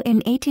Civil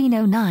in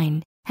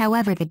 1809,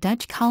 however the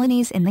Dutch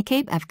colonies in the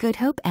Cape of Good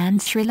Hope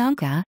and Sri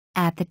Lanka,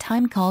 at the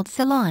time called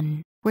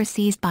Ceylon, were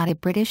seized by the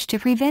British to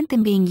prevent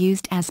them being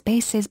used as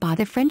bases by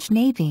the French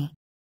Navy.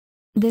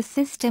 This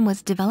system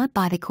was developed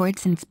by the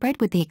courts and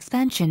spread with the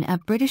expansion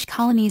of British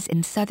colonies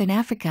in southern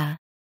Africa.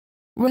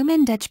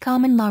 Roman Dutch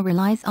common law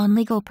relies on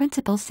legal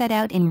principles set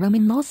out in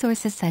Roman law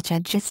sources such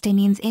as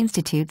Justinian's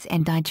Institutes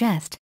and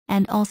Digest,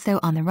 and also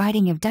on the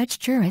writing of Dutch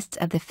jurists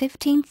of the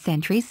 15th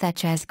century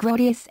such as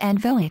Grotius and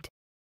Voet.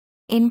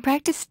 In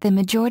practice, the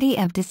majority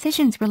of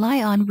decisions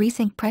rely on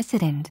recent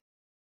precedent.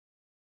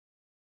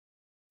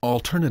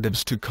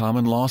 Alternatives to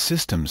common law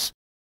systems.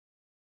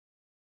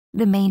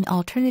 The main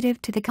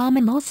alternative to the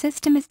common law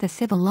system is the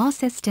civil law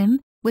system,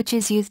 which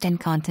is used in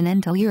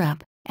continental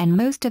Europe and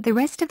most of the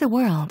rest of the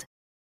world.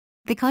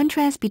 The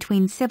contrast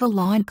between civil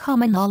law and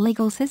common law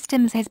legal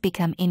systems has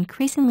become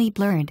increasingly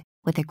blurred,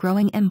 with the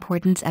growing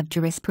importance of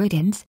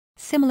jurisprudence,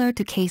 similar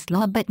to case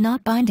law but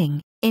not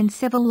binding, in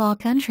civil law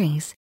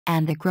countries,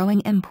 and the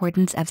growing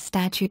importance of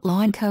statute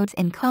law and codes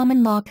in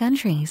common law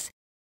countries.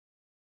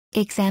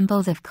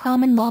 Examples of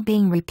common law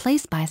being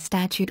replaced by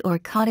statute or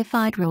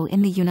codified rule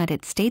in the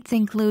United States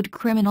include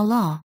criminal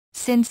law,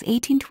 since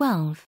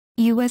 1812,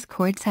 U.S.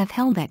 courts have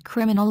held that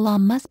criminal law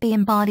must be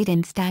embodied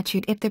in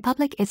statute if the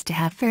public is to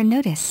have fair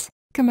notice.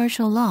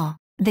 Commercial law,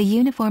 the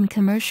Uniform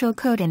Commercial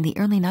Code in the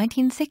early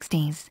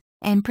 1960s,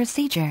 and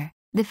procedure,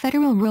 the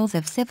Federal Rules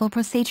of Civil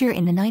Procedure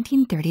in the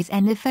 1930s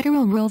and the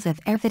Federal Rules of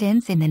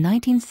Evidence in the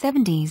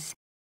 1970s.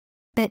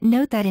 But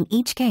note that in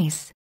each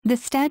case, the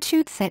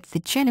statute sets the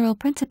general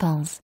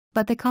principles,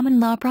 but the common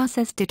law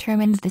process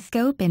determines the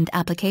scope and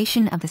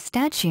application of the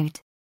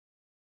statute.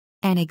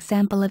 An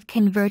example of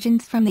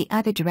convergence from the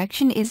other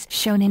direction is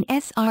shown in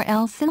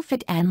SRL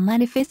Silfit and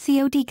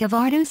Lanificio di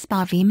Gavardo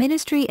Spavi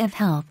Ministry of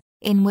Health,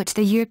 in which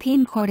the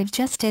European Court of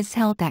Justice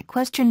held that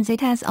questions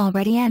it has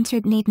already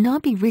answered need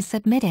not be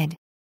resubmitted.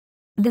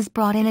 This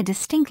brought in a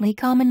distinctly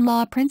common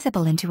law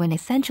principle into an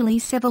essentially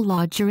civil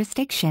law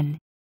jurisdiction.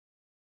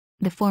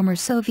 The former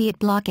Soviet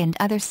bloc and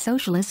other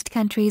socialist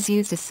countries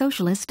used a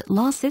socialist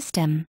law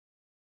system.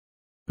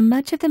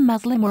 Much of the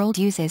Muslim world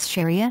uses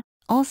Sharia,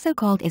 also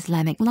called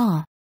Islamic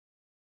law.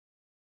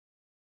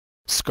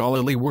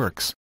 Scholarly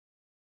works.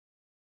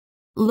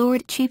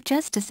 Lord Chief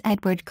Justice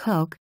Edward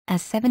Coke, a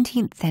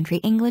 17th-century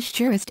English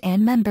jurist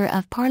and Member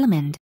of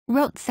Parliament,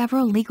 wrote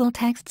several legal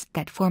texts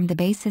that form the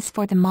basis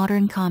for the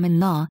modern common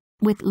law,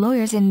 with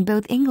lawyers in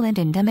both England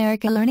and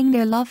America learning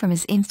their law from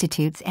his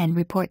institutes and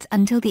reports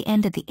until the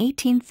end of the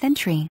 18th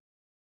century.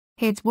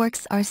 His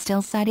works are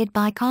still cited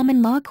by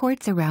common law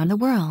courts around the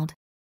world.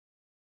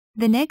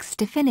 The next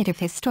definitive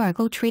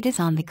historical treatise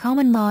on the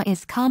common law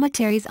is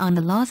Commentaries on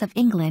the Laws of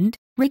England,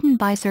 written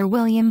by Sir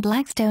William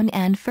Blackstone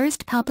and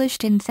first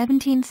published in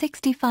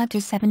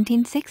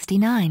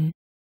 1765–1769.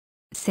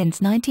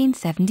 Since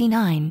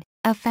 1979,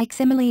 a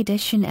facsimile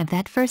edition of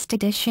that first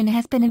edition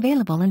has been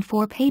available in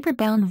 4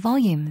 paper-bound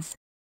volumes.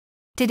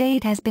 Today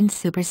it has been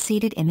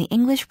superseded in the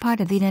English part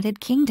of the United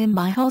Kingdom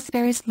by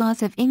Holsbury's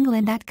Laws of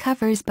England that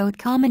covers both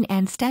common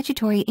and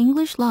statutory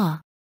English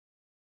law.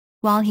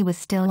 While he was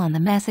still on the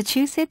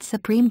Massachusetts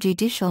Supreme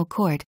Judicial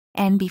Court,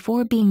 and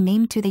before being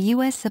named to the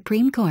U.S.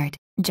 Supreme Court,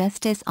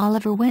 Justice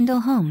Oliver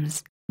Wendell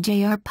Holmes,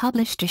 Jr.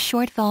 published a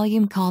short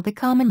volume called The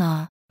Common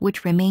Law,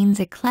 which remains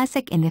a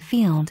classic in the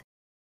field.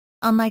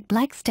 Unlike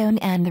Blackstone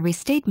and the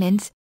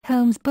Restatements,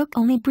 Holmes' book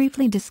only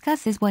briefly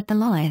discusses what the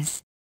law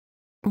is.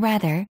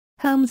 Rather,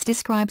 Holmes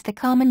describes the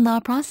common law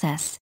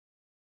process.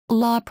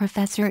 Law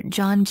professor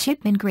John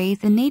Chipman Gray's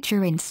The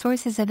Nature and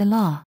Sources of the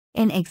Law,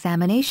 an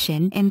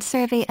examination and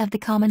survey of the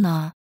common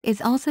law,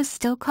 is also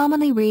still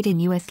commonly read in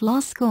U.S. law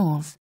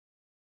schools.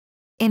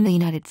 In the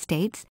United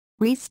States,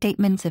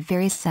 restatements of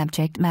various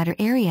subject matter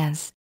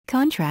areas,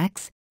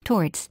 contracts,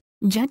 torts,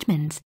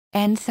 judgments,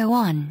 and so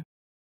on,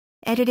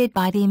 edited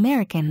by the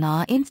American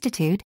Law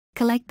Institute,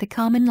 collect the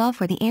common law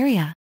for the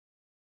area.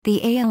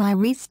 The ALI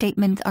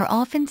restatements are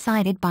often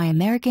cited by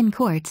American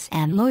courts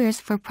and lawyers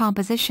for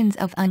propositions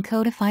of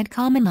uncodified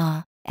common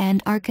law,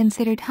 and are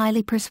considered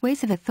highly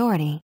persuasive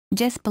authority,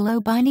 just below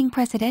binding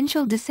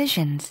precedential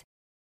decisions.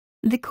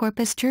 The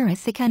Corpus Juris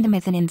Secundum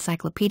is an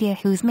encyclopedia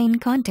whose main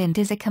content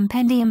is a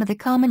compendium of the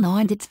common law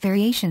and its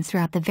variations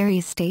throughout the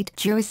various state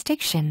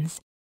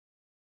jurisdictions.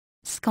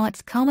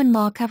 Scott's common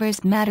law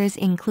covers matters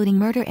including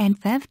murder and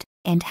theft,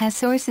 and has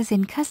sources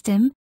in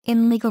custom,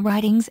 in legal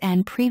writings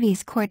and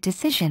previous court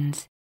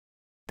decisions.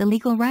 The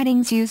legal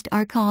writings used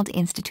are called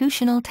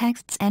institutional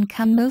texts and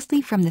come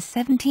mostly from the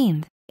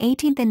 17th,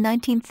 18th and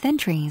 19th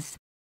centuries.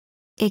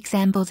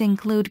 Examples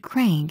include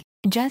Craig,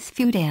 Jus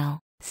Feudale,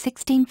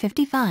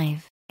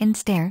 1655, and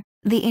Stair,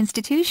 The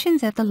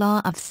Institutions of the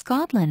Law of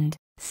Scotland,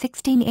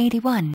 1681.